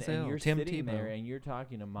going in Manziel, and you're Tim sitting there Tebow. and you're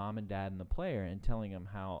talking to mom and dad and the player and telling them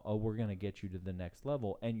how, oh, we're going to get you to the next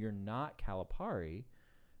level, and you're not Calipari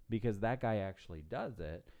because that guy actually does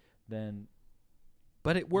it, then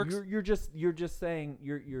But it works. you're just saying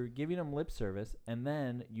you're giving them lip service, and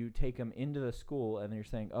then you take them into the school and you're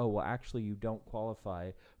saying, oh, well, actually you don't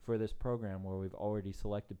qualify for this program where we've already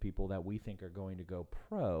selected people that we think are going to go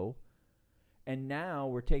pro, and now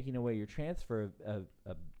we're taking away your transfer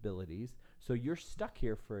abilities, so you're stuck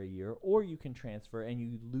here for a year, or you can transfer and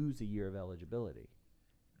you lose a year of eligibility.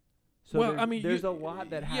 So well, I mean, there's a lot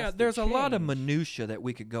that has to there's a lot of change. minutia that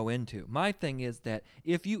we could go into. My thing is that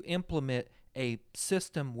if you implement a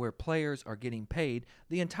system where players are getting paid,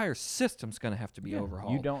 the entire system's going to have to be Yeah,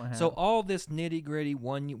 overhauled. you don't have So all this nitty gritty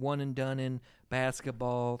one and done in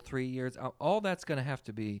basketball, 3 years, all that's going to have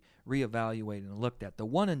to be reevaluated and looked at. The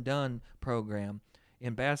one and done program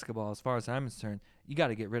in basketball, as far as I'm concerned, you got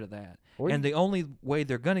to get rid of that. And the only way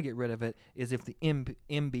they're going to get rid of it is if the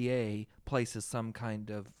NBA places some kind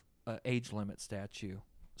of age limit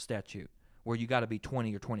statute where you got to be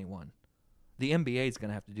 20 or 21. The NBA is going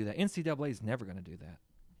to have to do that. NCAA is never going to do that.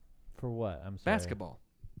 For what? I'm sorry. Basketball.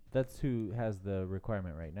 That's who has the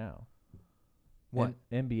requirement right now. What?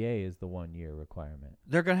 NBA is the 1 year requirement.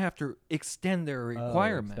 They're going to have to extend their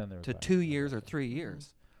requirement extend the to requirement. 2 years or 3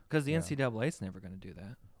 years because the Yeah. NCAA is never going to do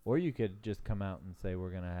that. Or you could just come out and say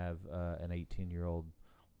we're going to have an 18-year-old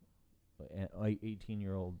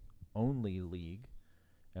only league,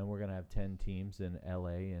 and we're going to have 10 teams in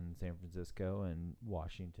LA and San Francisco and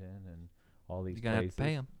Washington and all these You're going to have places. to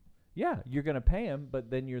pay them. Yeah, you're going to pay them, but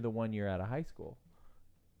then you're the 1 year out of high school.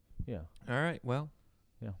 Yeah. All right. Well,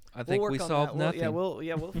 Yeah. I think we solved nothing. We'll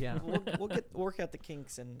Yeah. work out the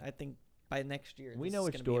kinks, and I think by next year We this know is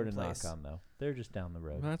which gonna be door in to knock place. on, though. They're just down the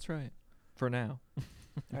road. That's right. For now.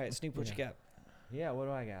 All right, Snoop, what you got? Yeah, what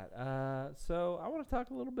do I got? So I want to talk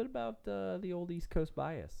a little bit about the old East Coast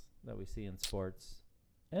bias that we see in sports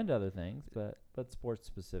and other things, but sports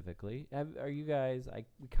specifically. Are you guys?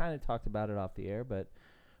 We kind of talked about it off the air, but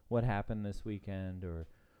what happened this weekend or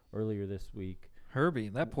earlier this week? Herbie,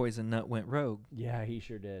 that poison nut went rogue. Yeah, he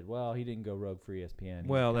sure did. Well, he didn't go rogue for ESPN. He's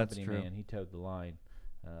Well, a that's company true. Man. He towed the line.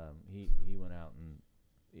 He went out and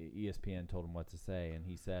ESPN told him what to say, and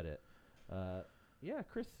he said it. Yeah,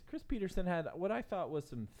 Chris Peterson had what I thought was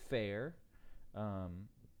some fair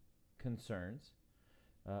concerns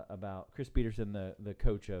about Chris Peterson, the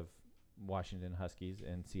coach of Washington Huskies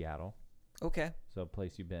in Seattle. Okay, So a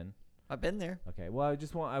place you've been. I've been there. Okay. Well,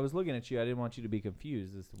 I was looking at you. I didn't want you to be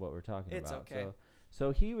confused as to what we're talking It's about. okay.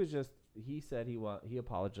 So he said he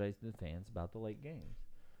apologized to the fans about the late games.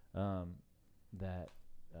 That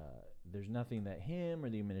there's nothing that him or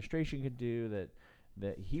the administration could do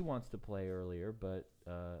that he wants to play earlier, but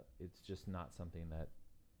it's just not something that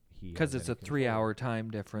he Because has it's a any control 3 over. hour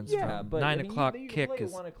time difference. Yeah, from but 9 I mean, o'clock you kick play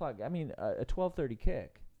is. at 1 o'clock. I mean, a 12:30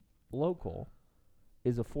 kick local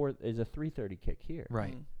is a 3:30 kick here.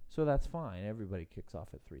 Right. Mm. So that's fine. Everybody kicks off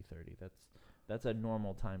at 3:30. That's a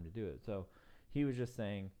normal time to do it. So he was just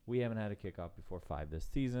saying we haven't had a kickoff before 5 this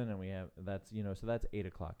season, and so that's 8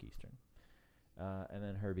 o'clock Eastern. And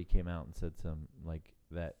then Herbie came out and said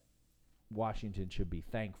that Washington should be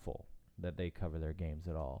thankful that they cover their games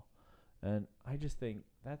at all, and I just think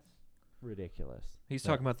that's ridiculous. He's That-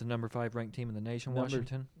 talking about the number 5 ranked team in the nation, Number-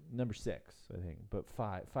 Washington. number 6, I think, but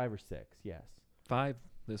five or 6, yes. 5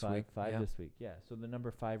 this week. Five yeah. this week, yeah. So the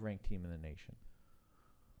number 5 ranked team in the nation,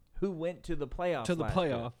 who went to the playoffs. To the last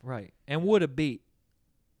year. playoff, right. And would have beat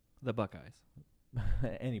the Buckeyes.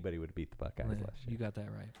 Anybody would beat the Buckeyes Yeah, last year. you got that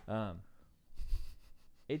right.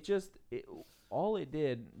 All it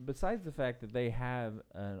did, besides the fact that they have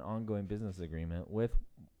an ongoing business agreement with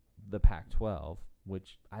the Pac-12,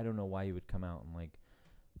 which I don't know why you would come out and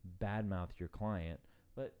badmouth your client,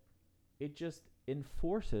 but it just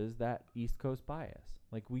enforces that East Coast bias.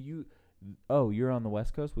 You're on the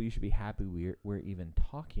West Coast? Well, you should be happy we're even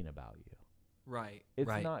talking about you. Right. It's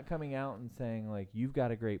right. not coming out and saying you've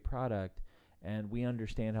got a great product and we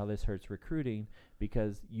understand how this hurts recruiting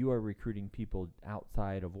because you are recruiting people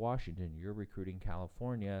outside of Washington. You're recruiting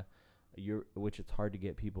California, which it's hard to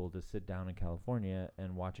get people to sit down in California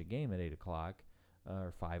and watch a game at 8 o'clock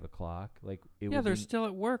or 5 o'clock. They're still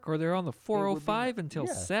at work or they're on the 405 until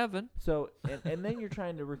yeah. 7. So and then you're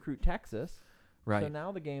trying to recruit Texas. Right. So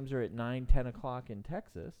now the games are at 9, 10 o'clock in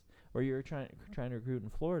Texas. or you're trying to recruit in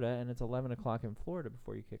Florida, and it's 11 o'clock in Florida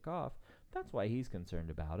before you kick off. That's why he's concerned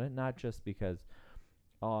about it, not just because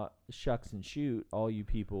shucks and shoot, all you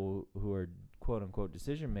people who are quote-unquote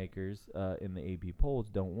decision makers in the AP polls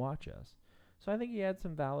don't watch us. So I think he had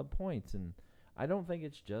some valid points, and I don't think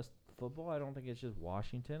it's just football. I don't think it's just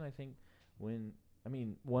Washington. I think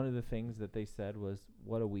one of the things that they said was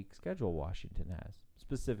what a weak schedule Washington has,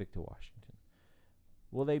 specific to Washington.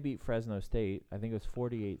 Well, they beat Fresno State. I think it was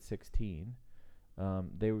 48-16.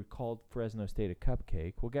 They were called Fresno State a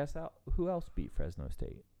cupcake. Well, guess who else beat Fresno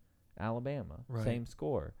State? Alabama. Right. Same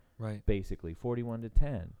score. Right. Basically,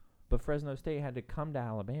 41-10. But Fresno State had to come to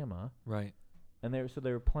Alabama. Right. And they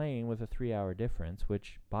were playing with a 3-hour difference,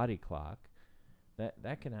 which body clock,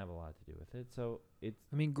 that can have a lot to do with it. So it's.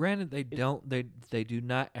 I mean, granted, they do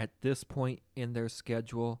not at this point in their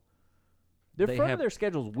schedule. Their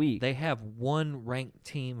schedule's weak. They have one ranked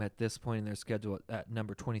team at this point in their schedule at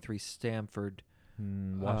number 23, Stanford.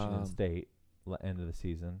 Washington State, end of the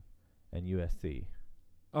season, and USC.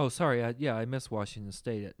 Oh, sorry. I missed Washington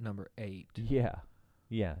State at number 8.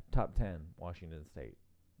 Yeah, top 10, Washington State.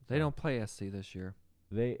 They don't play SC this year.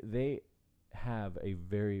 They have a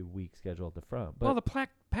very weak schedule at the front. But well, the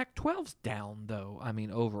Pac-12's down, though, I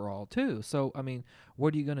mean, overall, too. So, I mean,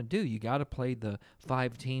 what are you going to do? You got to play the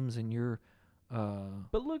 5 teams in your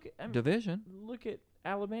division. Look at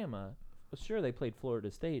Alabama. Sure, they played Florida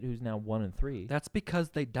State, who's now 1-3. That's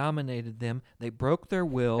because they dominated them. They broke their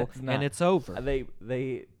will, and it's over. They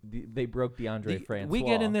broke DeAndre Francois. We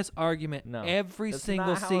get in this argument every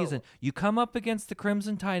single season. You come up against the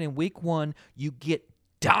Crimson Tide in week 1, you get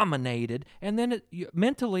dominated, and then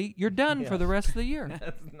mentally you're done for the rest of the year.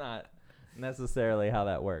 That's not necessarily how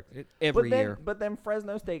that works. Every year. But then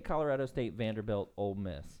Fresno State, Colorado State, Vanderbilt, Ole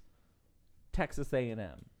Miss, Texas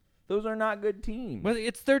A&M. Those are not good teams. Well,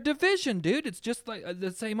 it's their division, dude. It's just like the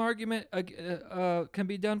same argument can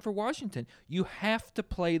be done for Washington. You have to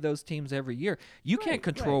play those teams every year. You can't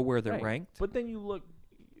control where they're ranked. But then you look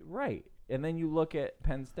and then you look at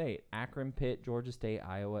Penn State, Akron, Pitt, Georgia State,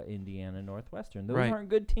 Iowa, Indiana, Northwestern. Those aren't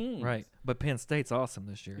good teams. Right. But Penn State's awesome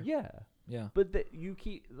this year. Yeah. But they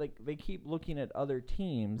keep looking at other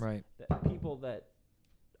teams, right? People that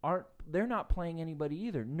they're not playing anybody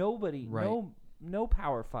either. Nobody, no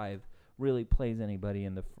Power 5 really plays anybody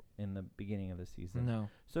in the beginning of the season. No.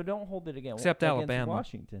 So don't hold it against Alabama,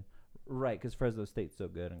 Washington. Right, because Fresno State's so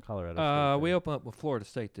good and Colorado State. We open up with Florida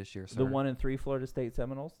State this year, sir. The 1-3 Florida State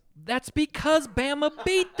Seminoles? That's because Bama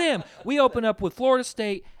beat them. We open up with Florida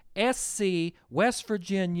State, SC, West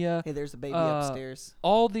Virginia. Hey, there's the baby upstairs.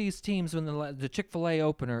 All these teams in the Chick-fil-A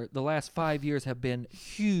opener, the last 5 years have been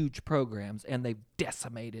huge programs, and they've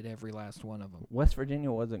decimated every last one of them. West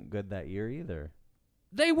Virginia wasn't good that year either.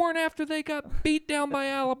 They weren't after they got beat down by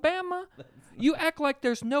Alabama. You act like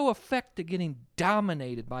there's no effect to getting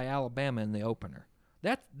dominated by Alabama in the opener.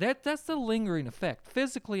 That's the lingering effect,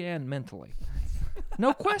 physically and mentally.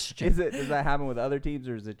 No question. Does that happen with other teams,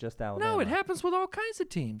 or is it just Alabama? No, it happens with all kinds of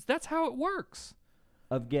teams. That's how it works.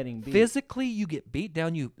 Of getting beat. Physically, you get beat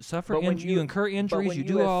down. You suffer injury. You incur injuries. You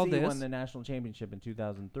do USC all this. Won the national championship in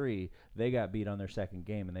 2003. They got beat on their second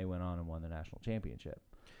game, and they went on and won the national championship.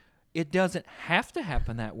 It doesn't have to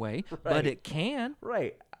happen that way, but it can.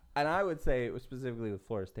 Right. And I would say it was specifically with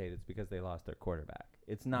Florida State. It's because they lost their quarterback.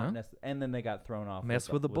 It's not and then they got thrown off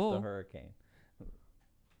with the bull. The Hurricane.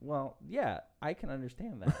 Well, yeah, I can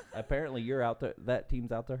understand that. Apparently, you're out there. That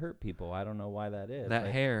team's out to hurt people. I don't know why that is. That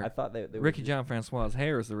hair. I thought they Ricky John Francois'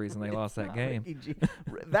 hair is the reason they lost that game.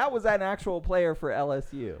 That was an actual player for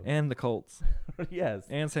LSU and the Colts. Yes,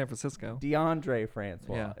 and San Francisco. DeAndre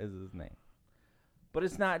Francois is his name. But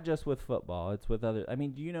it's not just with football. It's with other. I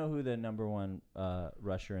mean, do you know who the number one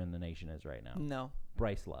rusher in the nation is right now? No.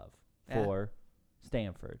 Bryce Love for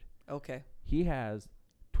Stanford. Okay. He has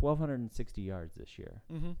 1,260 yards this year.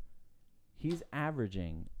 Mm-hmm. He's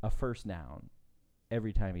averaging a first down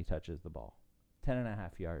every time he touches the ball.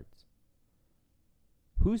 10.5 yards.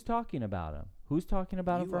 Who's talking about him? Who's talking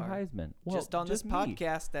about him for Heisman? Well, just on this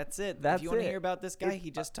podcast, that's it. If you want to hear about this guy,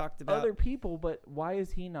 he just talked about other people, but why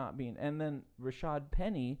is he not being? And then Rashad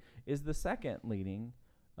Penny is the second leading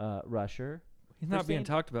rusher. He's not being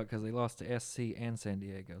talked about because they lost to SC and San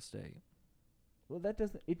Diego State. Well,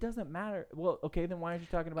 it doesn't matter. Well, okay, then why aren't you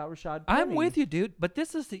talking about Rashad Penny? I'm with you, dude, but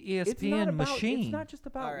this is the ESPN machine. It's not just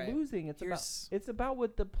about losing. It's about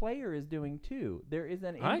what the player is doing too. There is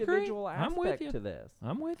an individual aspect to this.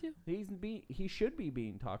 I'm with you. He should be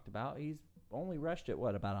being talked about. He's only rushed it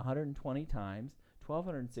about 120 times,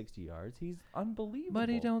 1,260 yards. He's unbelievable. But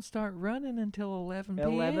he don't start running until 11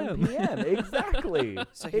 p.m. 11 p.m. Exactly.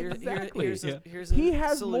 So exactly. here's a He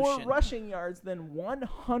has solution. more rushing yards than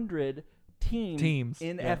 100 teams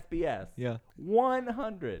in Yeah. FBS. Yeah.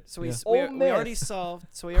 100. So we, Yeah. s- we, Ole we already Miss, solved.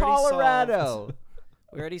 So we Colorado.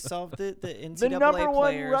 already solved the NCAA The number one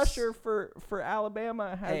players. rusher for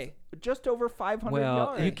Alabama has Hey. just over 500 Well,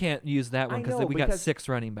 yards. you can't use that one I know, we got because- 6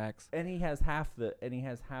 running backs. and he has half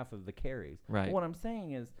of the carries. Right. But what I'm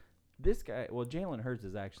saying is, this guy. Well, Jalen Hurts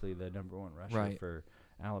is actually the number one rusher Right. for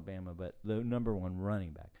Alabama, but the number one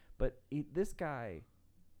running back. But this guy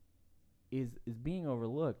is being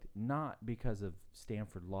overlooked not because of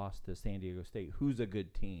Stanford lost to San Diego State, who's a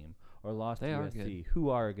good team, or lost They to are USC, who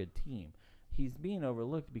are a good team. He's being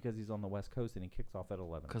overlooked because he's on the West Coast and he kicks off at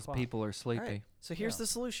 11 Because o'clock. people are All sleepy. right. So here's Yeah. the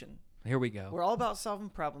solution. Here we go. We're all about solving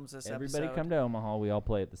problems this Everybody episode. come to Omaha. We all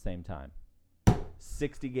play at the same time.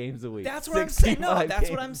 60 games a week. That's what I'm saying. No, 65 that's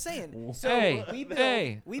what I'm games. saying. So hey, we build.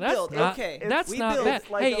 hey, we that's build. not- Okay. That's we not build bad.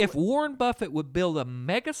 like Hey, a- if Warren Buffett would build a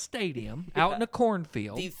mega stadium out in a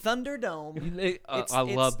cornfield, the Thunderdome. I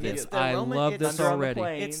love this. it's the I Roman- love it's this Under on the already.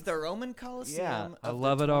 plane. It's the Roman Coliseum. Yeah, of I the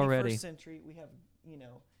love it 21st already. Century. We have,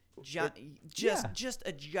 Yeah. just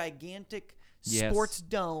a gigantic Yes. sports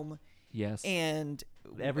dome, Yes. and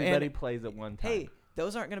Everybody and, plays at one time. hey,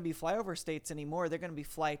 those aren't going to be flyover states anymore. They're going to be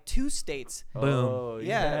fly to states. Boom. Oh, Yeah,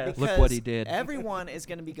 yes. because Look what he did. Everyone is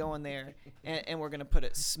going to be going there, and we're going to put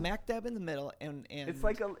it smack dab in the middle, and It's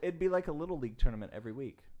like it'd be like a little league tournament every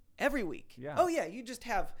week. every week. Yeah. Oh yeah, you just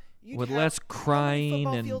have With have, less how many crying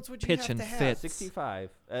football and fields would you pitch have and to have? fits.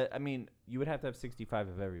 65. I mean, you would have to have 65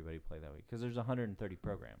 if everybody played that week because there's 130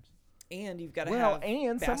 programs. And you've got to Well, have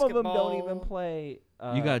and some of them don't even basketball. play.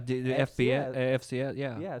 You got to do the FCS. FCS,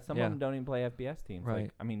 yeah. Yeah, some of them don't even play FBS teams. Right.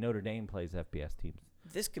 Like, I mean, Notre Dame plays FBS teams,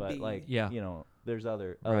 This could but be like, Yeah. you know, there's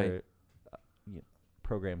other Right.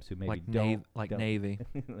 programs who maybe like don't. like don't. Navy.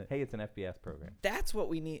 Hey, it's an FBS program. that's what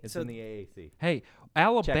we need. It's So in the AAC. Hey,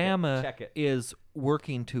 Alabama Check it. is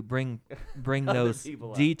working to bring Other those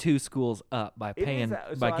people up. D2 schools up by It is paying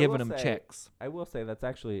so by I giving will them say- checks. I will say that's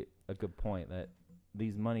actually a good point that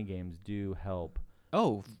these money games do help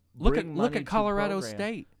Oh, look bring at money to Colorado programs.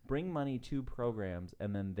 State. bring money to programs,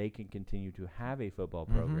 and then they can continue to have a football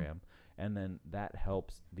Mhm. program, and then that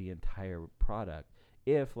helps the entire product.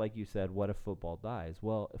 If, like you said, what if football dies?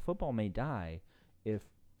 Well, football may die if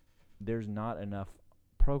there's not enough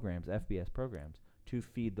programs, FBS programs, to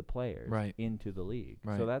feed the players Right. into the league.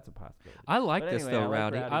 Right. So that's a possibility. I like But this anyway, I though, like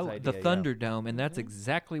Rowdy. Rowdy's The idea, yeah. Thunderdome, and that's Mhm.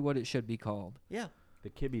 exactly what it should be called. yeah. The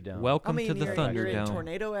Kibby-Dome. Welcome I mean, to the you're in Thunderdome.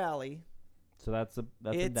 Tornado Alley. So that's a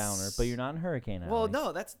downer, It's- but you're not in Hurricane Alley. Well,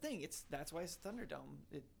 no, that's the thing. That's why it's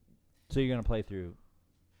Thunderdome. So you're gonna play through.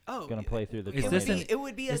 Oh, Gonna play through the Is it this would an- be, it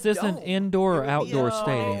would be a Is this an dome. indoor It or would be outdoor a-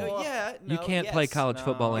 stadium? Yeah, You no, can't play yes. college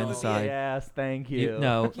football it would be inside. Yes, thank you.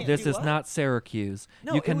 No, can't this do is what? not Syracuse.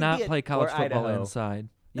 No, You it would cannot be a- play college or football Idaho. inside.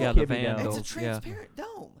 No, Yeah, the Kibby Dome. Vandals. It's a yeah. transparent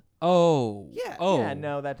dome. Oh. Yeah. Oh. Yeah,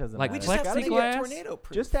 no, that doesn't Like We matter. just have to make it plexiglass? tornado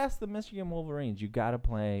proof. Just ask the Michigan Wolverines. You got to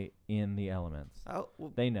play in the elements. Oh,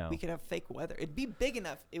 well, They know. we could have fake weather. It'd be big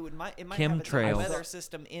enough. It might have its Chemtrails. own weather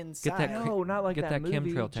system inside. that No, not like Get that that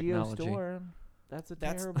movie, chemtrail technology. Geostorm. That's a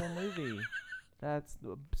That's- terrible movie. That's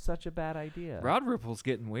such a bad idea. Rod Ripple's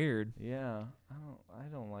getting weird. Yeah, I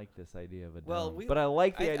don't like this idea of a Well, dome. we- but I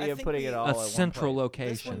like the I idea of think putting we- it all A at one central place.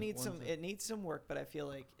 location. This one needs One's some. a- It needs some work, but I feel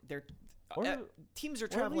like they're Or- teams are or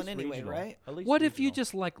at traveling least anyway, regional. right? At least What if you regional.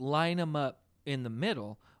 just like line them up in the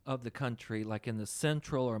middle of the country, like in the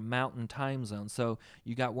central or mountain time zone? So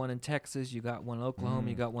you got one in Texas, you got one in Oklahoma,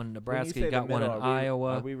 you got one in When Nebraska, say you the got one in middle,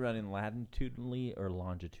 Iowa. Are we running latitudinally or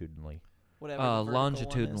longitudinally? Whatever. the vertical one is.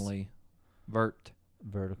 Longitudinally, vert.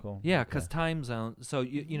 Vertical. Yeah, Okay. because time zone. So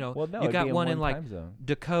you know Well, no, you it'd got be one in like time zone.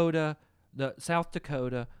 Dakota, the South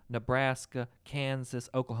Dakota, Nebraska, Kansas,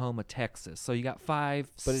 Oklahoma, Texas. So you got five,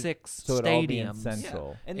 But it- six so it'd all be in stadiums.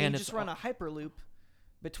 central. And then And you it's just run a hyperloop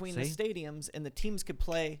between the See? stadiums, and the teams could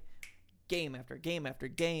play game after game after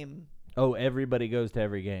game. Oh, everybody goes to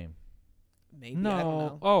every game. Maybe I don't No,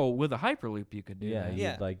 know. oh, with a hyperloop you could do Yeah, that. you'd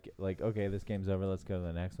Yeah. like okay, this game's over. Let's go to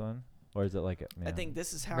the next one. Or is it like a? I yeah. think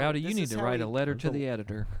this is how. Rowdy, you this need is to how write we- a letter to There's the a-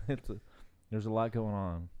 editor. There's a lot going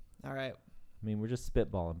on. All right. I mean, we're just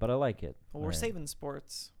spitballing, but I like it. Well, we're Alright. saving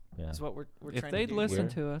sports. Yeah. Is what we're If trying to they'd do listen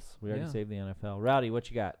here. to us, We already yeah. saved the NFL. Rowdy, what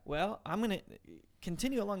you got? Well, I'm gonna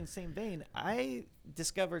continue along the same vein. I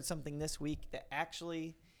discovered something this week that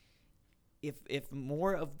actually, if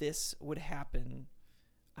more of this would happen,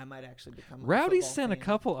 I might actually become. Rowdy a football sent a fan.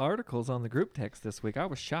 couple articles on the group text this week. I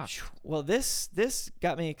was shocked. Well, this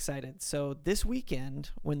got me excited. So this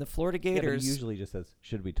weekend, when the Florida Yeah, but Gators, he usually just says,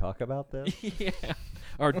 "Should we talk about this?" Yeah.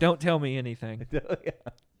 Or don't tell me anything. Yeah.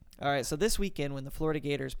 all right. So this weekend, when the Florida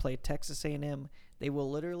Gators play Texas A&M, they will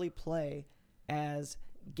literally play as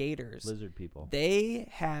Gators. Lizard people. They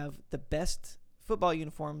have the best football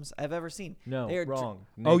uniforms I've ever seen. No, they're wrong.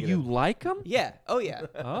 Oh, you Negative. like them? Yeah. Oh yeah.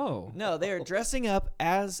 Oh. No, they are dressing up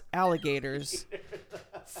as alligators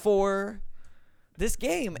for this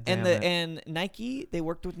game, Damn it. and Nike. They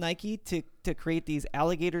worked with Nike to create these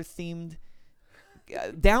alligator themed,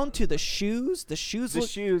 down to the shoes. The shoes The look.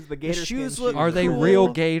 shoes, the gator shoes skin look Are they cool. real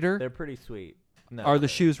gator? They're pretty sweet. No. Are the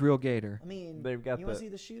shoes real gator? I mean, They've got you want the- to see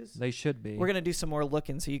the shoes? They should be. We're gonna do some more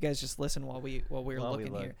looking, so you guys just listen while we're While we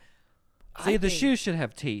looking look. here. See, I the think- shoes should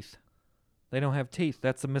have teeth. They don't have teeth.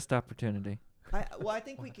 That's a missed opportunity. I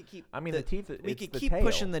think we could keep. I mean, the teeth. We it's could the keep tail.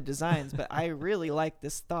 pushing the designs, but I really like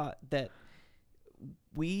this thought that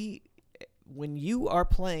when you are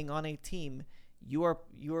playing on a team, you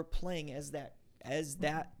are playing as that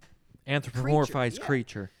Anthropomorphized yeah.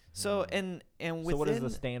 creature. So and So within what is the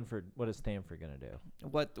Stanford? What is Stanford gonna do?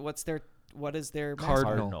 what is their mascot?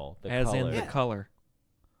 Cardinal, the as in color. the Yeah. color.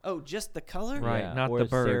 Oh, just the color? Right, Yeah, not or the is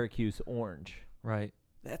bird. Syracuse orange. Right.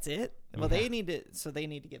 That's it. Well, Yeah. they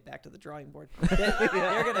need to get back to the drawing board.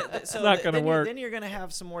 They're gonna. So not gonna then work. Then you're gonna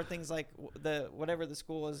have some more things like whatever the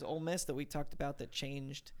school is, Ole Miss, that we talked about that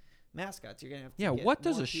changed mascots. You're gonna have to Yeah, get what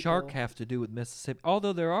does more a shark people- have to do with Mississippi?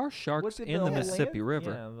 Although there are sharks What's it, in the whole Mississippi land?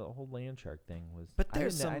 River. Yeah, the whole land shark thing was. But I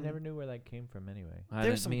there's didn't- I some- never knew where that came from anyway. I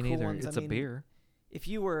There's didn't some mean cool either. ones. It's I a mean, beer. If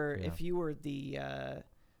you were Yeah. the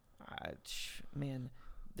man,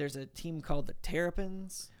 there's a team called the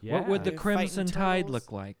Terrapins. Yeah. What would the They're Crimson fighting Tide turtles.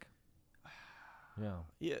 look like? Yeah.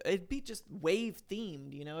 Yeah, it'd be just wave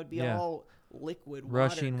themed. It'd be Yeah. all liquid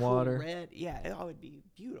Rushing cool water. red. Yeah, it would be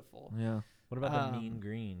beautiful. Yeah. What about the mean Um,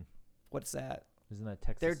 green? What's that? Isn't that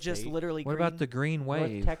Texas? They're just State? literally. What green. about the green North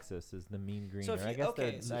wave? Texas is the mean green. So if or I you- guess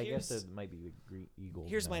okay, so I guess here's- there might be the green eagle.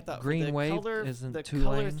 Here's my thought. for Green the wave color, isn't the Tulane?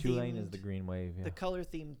 color Tulane is themed- the green wave. Yeah. The color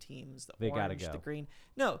themed teams. The They gotta orange, go. the green.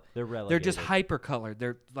 No, They're relegated. They're just hyper colored.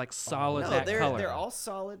 They're like solid no, that they're color. they're all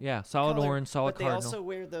solid. Yeah, solid color, orange, solid but they cardinal. also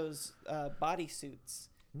wear those bodysuits.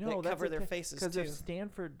 No, that cover that's their faces Because too. if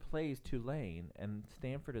Stanford plays Tulane and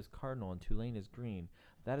Stanford is cardinal and Tulane is green,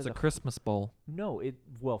 that It's is a Christmas bowl. no.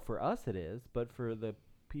 Well for us it is, but for the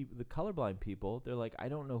colorblind people, they're like, I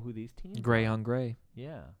don't know who these teams. Gray are. on gray.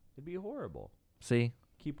 Yeah, it'd be horrible. See?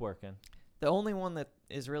 Keep working. The only one that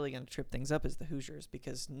is really going to trip things up is the Hoosiers,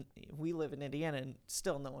 because we live in Indiana and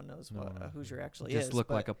still no one knows No what one a knows. Hoosier actually is. Just look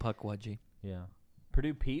but like a puckwudgie. Yeah,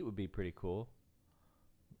 Purdue Pete would be pretty cool.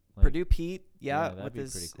 Like, Purdue Pete, yeah, yeah, that'd with be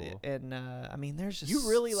his pretty cool. and I mean, there's just You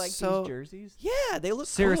really like so, these jerseys? Yeah, they look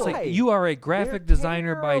Seriously, cool. Why? you are a graphic They're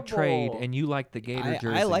designer by trade, terrible. and you like the Gator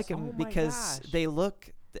jerseys. I like them Oh my because gosh. they look.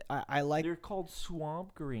 I like. They're called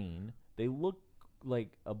swamp green. They look like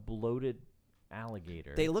a bloated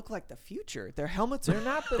alligator. They look like the future. Their helmets They're are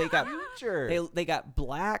not the they got- future. They got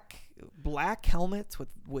black helmets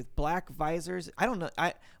with black visors. I don't know.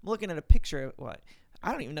 I'm looking at a picture of what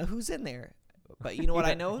I don't even know who's in there. But you know what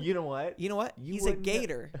I know? You know what? You know what? You He's a wouldn't know.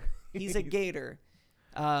 gator. He's a gator.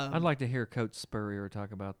 I'd like to hear Coach Spurrier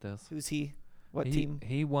talk about this. Who's he? What he, team?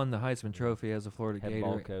 He won the Heisman Trophy as a Florida Head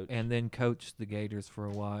ball Gator coach. and then coached the Gators for a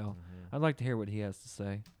while. Mhm. I'd like to hear what he has to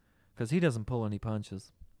say because he doesn't pull any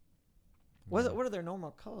punches. What Yeah. are their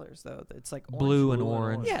normal colors though? It's like Blue and blue and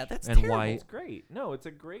orange. Yeah, that's and terrible. white. It's great. No, it's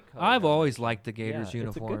a great color. I've always combination. liked the Gators Yeah,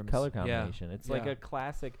 uniforms. It's a good color Yeah. combination. It's like Yeah. a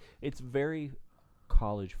classic. It's very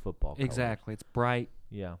college football. colors. Exactly. It's bright.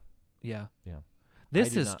 Yeah. Yeah. Yeah.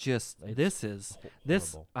 This do is not- just. it's This is.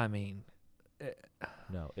 This. Horrible. I mean.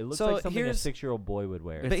 No, it looks So like something a here's- 6-year-old boy would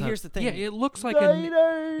wear. But it's here's the thing. Yeah, it looks like a.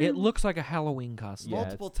 Gators! It looks like a Halloween costume. Yeah,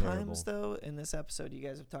 it's Multiple terrible. times though in this episode, you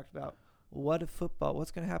guys have talked about what if football?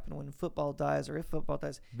 What's going to happen when football dies, or if football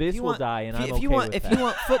dies? This you will want- die, and if I'm you, okay if you want, with if that. you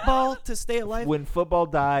want football to stay alive, When football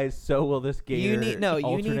dies, so will this Gator need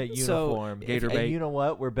alternate so uniform. if- Gator and bait. you know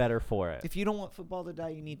what? We're better for it. if you don't want football to die,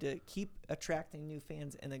 you need to keep attracting new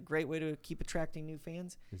fans, and a great way to keep attracting new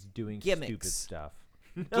fans, It's doing stupid gimmicks. stuff.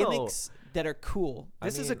 No. gimmicks that are cool. I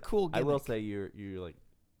This is a mean, cool I gimmick. will say you're like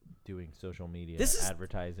doing social media This is-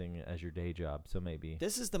 advertising as your day job, so maybe.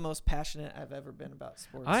 This is the most passionate I've ever been about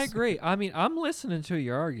sports. I agree. I mean, I'm listening to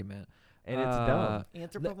your argument. And it's Uh, dumb.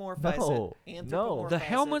 Anthropomorphize No, it. no. Anthropomorphize The it.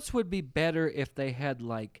 helmets would be better if they had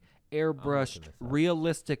like airbrushed, this up.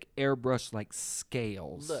 realistic airbrushed like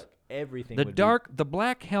scales. Look, everything. the would the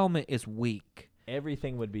black helmet is weak.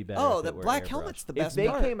 everything would be better. Oh, if the it were black airbrushed. helmet's the If best they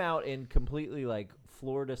part. came out in completely like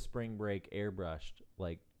Florida spring break airbrushed,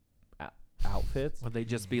 like outfits. Would they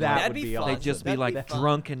just be That like That'd would be be fun. awesome. they'd just be That'd like be fun.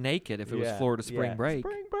 drunk and naked if it was Florida Spring Break.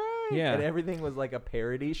 Spring break. Yeah. And everything was like a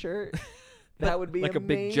parody shirt. That would be like a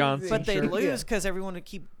Big Johnson But they shirt. lose because everyone would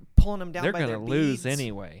keep pulling them down They're by gonna their lose beads.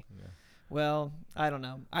 anyway. Well, I don't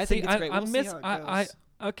know. I See, think it's great. I We'll miss. see how it goes.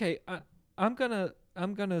 Okay. I'm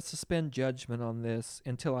gonna suspend judgment on this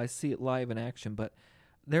until I see it live in action. But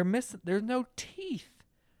they're missing. There's no teeth.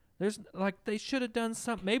 There's like they should have done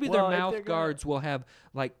something. Maybe Well, their if mouth they're gonna- guards will have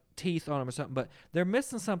like teeth on them or something. But they're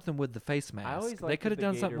missing something with the face mask. always They liked could have that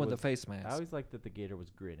the done something gator with the was- face mask. I always liked that the gator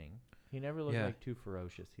was grinning. He never looked Yeah. like too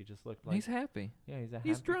ferocious. He just looked like He's happy. yeah, he's a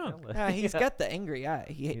he's happy drunk. fella. Yeah, he's Yeah. got the angry eye.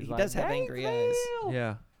 He He's does like, have angry eyes. "Gainesville!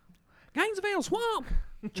 Yeah. Gainesville Swamp.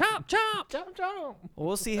 Chop chop. Jump, jump. Well,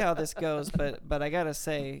 we'll see how this goes, but I gotta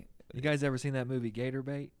say, You guys ever seen that movie Gator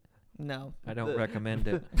Bait? no. I don't The- recommend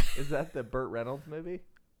it. Is that the Burt Reynolds movie?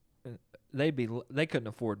 They couldn't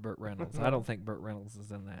afford Burt Reynolds. I don't think Burt Reynolds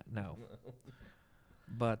is in that. No.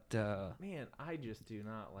 But Man, I just do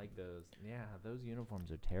not like those. Yeah, those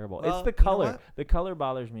uniforms are terrible. Well, it's the you know color. what? The color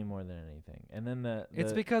bothers me more than anything. And then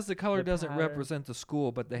it's because the color the doesn't pattern- represent the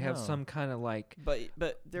school, but they have No. some kind of like But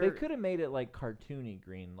they they're could have made it like cartoony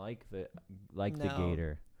green, like the No.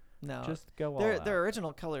 gator. no. Just go all Their out. their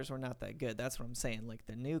original colors were not that good. That's what I'm saying. Like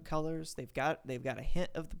the new colors, they've got a hint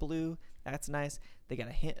of the blue. That's nice. They got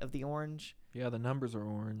a hint of the orange. yeah, the numbers are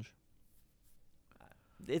orange.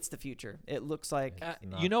 It's the future. It looks like It's You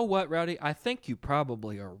not- know what, Rowdy? I think you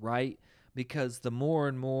probably are right because the more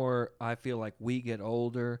and more I feel like we get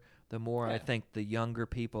older, the more I Yeah. think the younger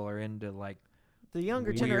people are into like the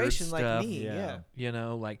younger Weird generation, stuff. like me. Yeah. Yeah. you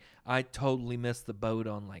know, like I totally missed the boat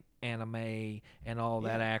on like anime and all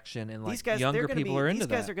that Yeah. action, and These like guys, younger they're gonna people be, are into these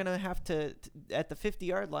guys that. are gonna have to at the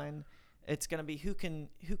 50-yard line. It's gonna be who can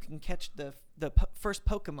catch the first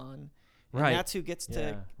Pokemon. And Right. that's who gets Yeah.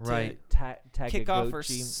 to Right. kick off or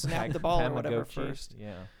Tamagotchi- snap the ball or whatever Tamagotchi. first.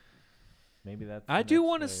 Yeah. Maybe that's. I the do next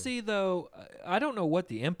want to wave. see though. I don't know what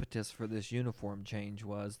the impetus for this uniform change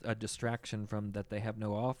was. A distraction from that they have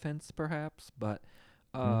no offense, perhaps. But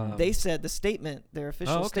They said their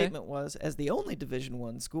official okay. statement was, as the only Division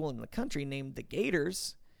I school in the country named the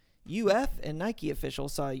Gators, UF and Nike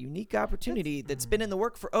officials saw a unique opportunity that's been in the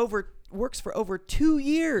works for over 2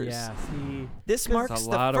 years. Yeah. See. This It's marks a the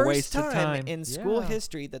lot of first wasted time. in school Yeah.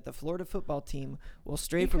 history that the Florida football team will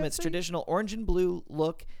stray from Because its they- traditional orange and blue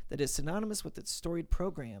look that is synonymous with its storied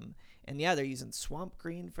program. And yeah, they're using swamp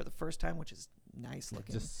green for the first time, which is nice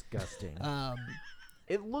looking. Disgusting.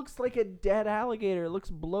 It It looks like a dead alligator. It looks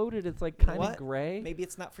bloated. It's like You know kind of what? gray. maybe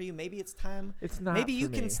it's not for you. Maybe it's time. It's not. Maybe you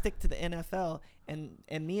for can me. stick to the NFL, and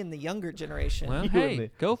me and the younger generation. well, You hey, and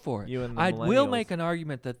the- go for it. you and the I will millennials. make an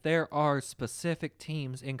argument that there are specific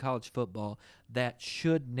teams in college football that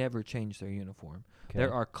should never change their uniform. Okay.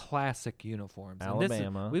 There are classic uniforms. And this is-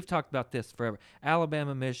 Alabama. we've talked about this forever.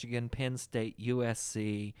 Alabama, Michigan, Penn State,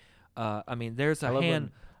 USC. I mean, there's I a love hand.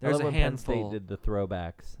 when- There's I love a when Penn handful. State did the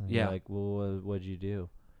throwbacks. And you're Yeah. like, well, what'd you do?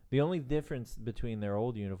 The only difference between their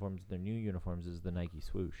old uniforms and their new uniforms is the Nike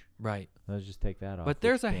swoosh. Right. Let's just take that off. But which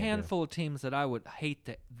there's you a can't do. handful of teams that I would hate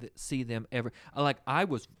to see them ever. Like I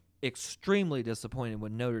was extremely disappointed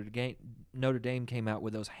when Notre Dame came out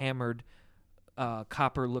with those hammered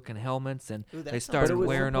copper-looking helmets, and Ooh, that they sounds started But it was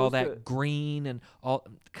wearing all supposed that to- green and all.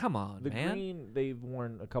 Come on, The man. green they've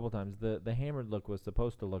worn a couple times. The hammered look was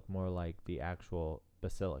supposed to look more like the actual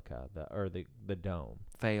basilica, the dome.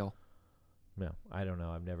 Fail. No, I don't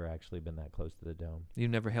know. I've never actually been that close to the dome. You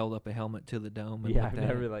never held up a helmet to the dome. And Yeah, looked I've at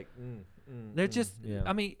never it. like. They're just. Yeah.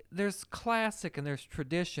 I mean, there's classic and there's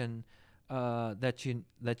tradition that you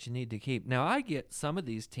need to keep. Now, I get some of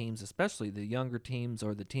these teams, especially the younger teams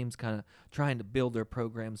or the teams kind of trying to build their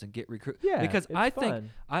programs and get recruit. Yeah, because it's I think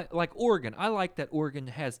fun. I like Oregon. I like that Oregon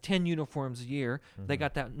has 10 uniforms a year. They Mhm.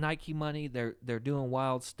 got that Nike money. They're doing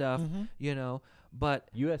wild stuff. Mhm. You know, but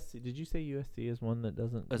USC. Did you say USC is one that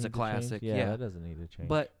doesn't? As a need to change? classic, Yeah, yeah. that doesn't need to change.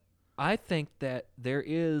 But I think that there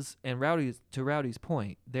is, and Rowdy's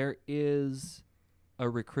point, there is a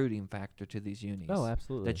recruiting factor to these unis. oh,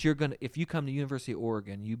 absolutely. That you're gonna, if you come to University of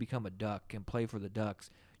Oregon, you become a Duck and play for the Ducks.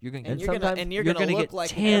 You're gonna And get you're gonna sometimes and you're you're gonna gonna look get like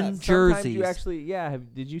 10 Ducks. Sometimes jerseys. you actually, yeah.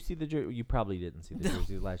 Did you see the jersey? You probably didn't see the No.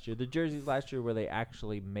 jerseys last year. The jerseys last year where they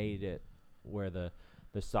actually made it, where the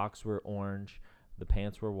socks were orange, the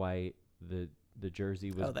pants were white, the jersey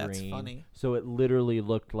was Oh, that's green. funny. So it literally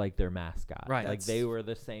looked like their mascot. Right. Like they That's- were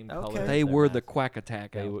the same Okay. color. as they their were the mascot. Quack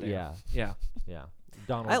Attack They out were- there. yeah. Yeah. Yeah.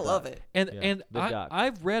 Donald I love Duck. it. And Yeah, and the Duck.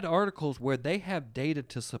 I've read articles where they have data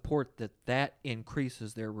to support that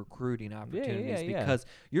increases their recruiting opportunities yeah. because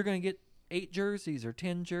you're going to get 8 jerseys or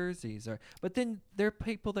 10 jerseys but then there are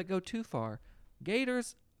people that go too far.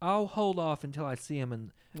 Gators, I'll hold off until I see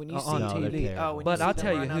them When you on see No, they're TV. terrible. when But you I'll see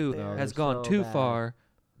tell them you run who out there. No, has they're gone so too bad. far.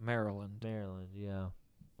 Maryland. Maryland, yeah.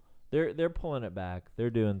 They're pulling it back. They're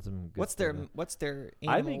doing some good What's stuff. their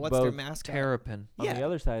I animal? think What's their both mascot? Terrapin. On the Yeah.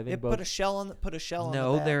 other side, I They think put a both, shell on the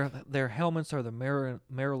No, back. their helmets are the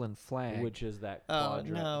Maryland flag, which is that Oh,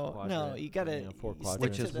 quadrant. no, quadrant, you gotta- four you stick quadrants.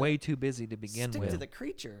 which to is the- way too busy to begin Stick with. to the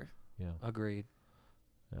creature. Yeah. Agreed.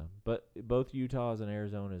 Yeah, but both Utahs and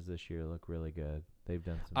Arizona's this year look really good. They've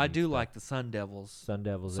done some. I neat do stuff. like the Sun Devils. Sun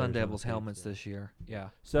Devils. Sun Arizona Devils State's helmets good. this year. Yeah. they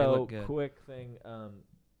So look good. quick thing,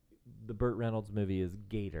 the Burt Reynolds movie is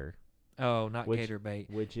Gator, Oh, not which- Gator Bait.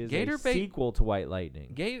 which is Gator a Bait- sequel to White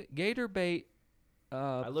Lightning. Gator Bait.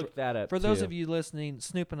 I looked that up For those too. of you listening,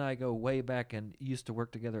 Snoop and I go way back and used to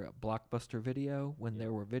work together at Blockbuster Video when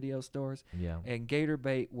there were video stores. Yeah. And Gator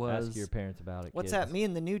Bait was Ask your parents about it. What's kids. that? Me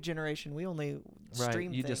and the new generation, we only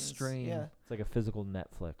stream you just things. stream. Yeah. It's like a physical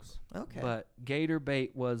Netflix. Okay. But Gator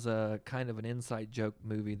Bait was a kind of an inside joke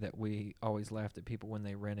movie that we always laughed at people when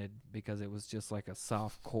they rented because it was just like a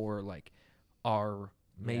soft core, like R,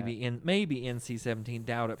 maybe NC-17.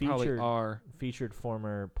 Doubt it, probably Featured- R. Featured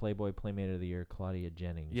former Playboy Playmate of the Year Claudia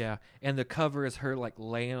Jennings. Yeah, and the cover is her like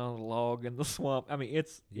laying on a log in the swamp. I mean,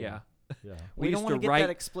 it's Yeah. yeah. Yeah. we used don't want to to get write. that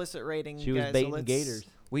explicit rating. She was guys, so baiting let's- gators.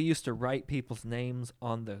 We used to write people's names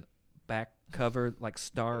on the back cover, like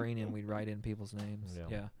starring, and we'd write in people's names. Yeah.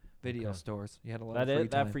 Yeah, video Okay. stores. You had a lot That of free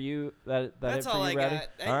it? That time. for you? That That's it for all you, I Rowdy?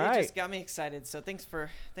 got. All It right. just got me excited. So thanks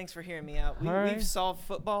for hearing me out. All right. We've solved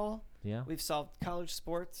football. Yeah. We've solved college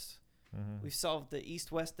sports. Mhm. We've solved the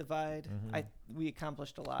East-West divide. Mhm. We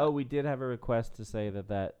accomplished a lot. Oh, we did have a request to say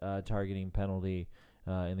that targeting penalty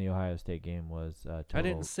in the Ohio State game was total, I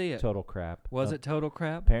didn't see it. total crap. Was it total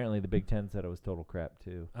crap? Apparently, the Big Ten said it was total crap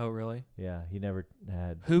too. Oh, really? Yeah, he never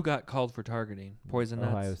had Who got called for targeting? Poison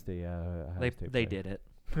Nuts. Ohio State. Yeah, Ohio They State they player. did it.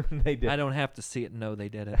 They did. I don't have to see it and know they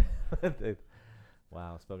did it.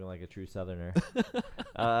 Wow, spoken like a true Southerner.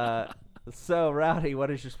 So, Rowdy, what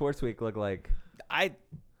does your sports week look like? I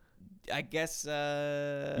guess.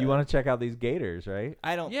 You want to check out these Gators, right?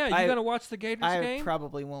 I don't. Yeah, you gonna watch the Gators I game?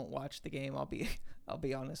 probably won't watch the game. I'll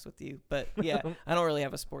be honest with you. But yeah, I don't really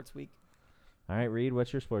have a sports week. All right, Reed,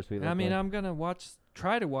 what's your sports week look I mean, like? I'm gonna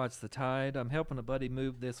try to watch the Tide. I'm helping a buddy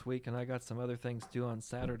move this week, and I got some other things to do on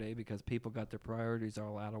Saturday because people got their priorities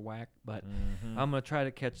all out of whack. But Mhm. I'm gonna try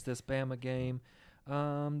to catch this Bama game.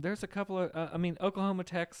 There's a couple of, Oklahoma,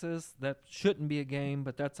 Texas. That shouldn't be a game,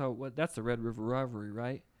 but that's the Red River rivalry,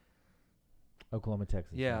 right? Oklahoma,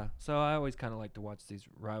 Texas. Yeah. So I always kind of like to watch these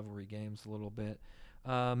rivalry games a little bit.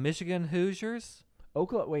 Michigan Hoosiers.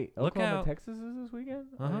 Wait, Look Oklahoma, out. Texas is this weekend?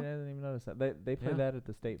 Uh-huh. I didn't even notice that. They play Yeah. that at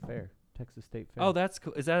the State Fair, Texas State Fair. Oh, that's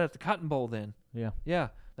cool. Is that at the Cotton Bowl then? yeah. Yeah,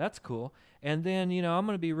 that's cool. And then, I'm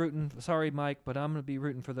going to be rooting. Sorry, Mike, but I'm going to be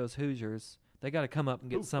rooting for those Hoosiers. They got to come up and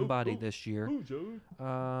get somebody this year.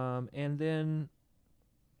 And then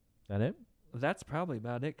That it? that's probably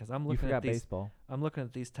about it because I'm You looking forgot at these. baseball. I'm looking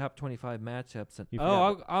at these top 25 matchups, and You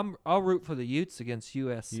forgot I'll root for the Utes against You,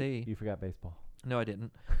 USC. you forgot baseball. No, I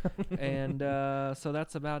didn't. And so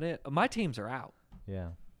that's about it. My teams are out. Yeah.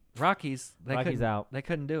 Rockies. Rockies out. They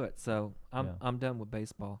couldn't do it, so I'm Yeah. I'm done with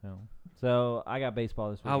baseball. No. So I got baseball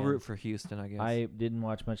this weekend. I'll root for Houston, I guess. I didn't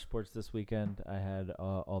watch much sports this weekend. I had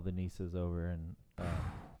all the nieces over, and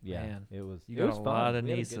yeah, Man, it was. you it got was a fun. lot of We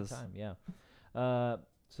had a nieces. good time, yeah.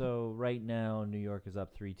 So right now, New York is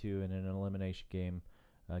up 3-2 in an elimination game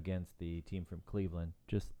against the team from Cleveland.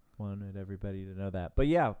 Just wanted everybody to know that. But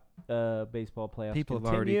yeah, baseball playoffs. People have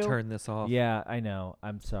continue. already turned this off. Yeah, I know.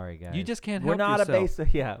 I'm sorry, guys. You just can't We're help not yourself.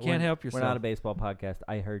 a yeah. Can't help We're not yourself. a baseball podcast.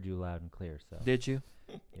 I heard you loud and clear. So Did you?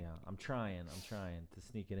 yeah, I'm trying to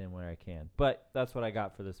sneak it in where I can. But that's what I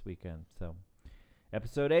got for this weekend. So,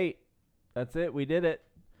 episode 8. That's it. We did it.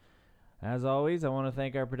 As always, I want to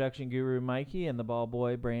thank our production guru, Mikey, and the ball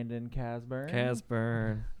boy, Brandon Casburn.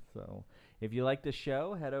 Casburn. So, if you like the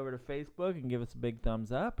show, head over to Facebook and give us a big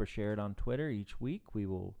thumbs up or share it on Twitter each week. We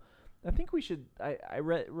will. I think we should. I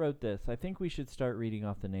wrote this. I think we should start reading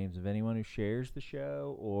off the names of anyone who shares the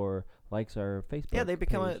show or likes our Facebook. Yeah, they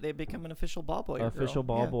become page. an official ball boy. Or Official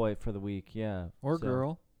girl. ball Yeah. boy for the week. Yeah, Or So,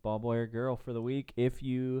 girl. ball boy or girl for the week. If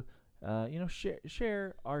you,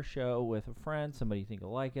 share our show with a friend, somebody you think will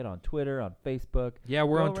like it on Twitter, on Facebook. Yeah,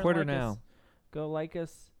 we're Go on over and Twitter like now. us. Go like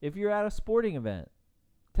us. If you're at a sporting event,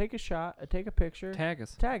 take a shot, take a picture, Tag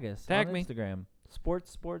us. tag us Tag on me. Instagram.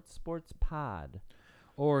 Sports pod.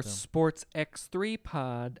 Or So- Sports X3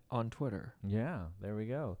 Pod on Twitter. Yeah, there we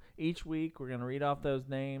go. Each week we're gonna read off those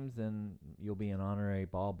names, and you'll be an honorary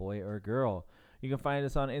ball boy or girl. You can find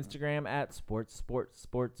us on Instagram at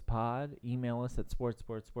sportsportsportspod. Email us at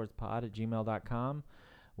sportsportsportspod@gmail.com.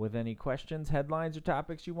 with any questions, headlines, or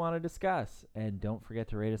topics you want to discuss. And don't forget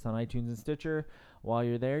to rate us on iTunes and Stitcher. While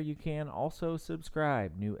you're there, you can also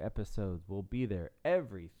subscribe. New episodes will be there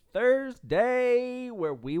every Thursday,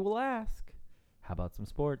 where we will ask, how about some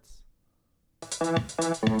sports?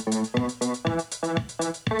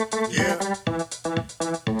 Yeah.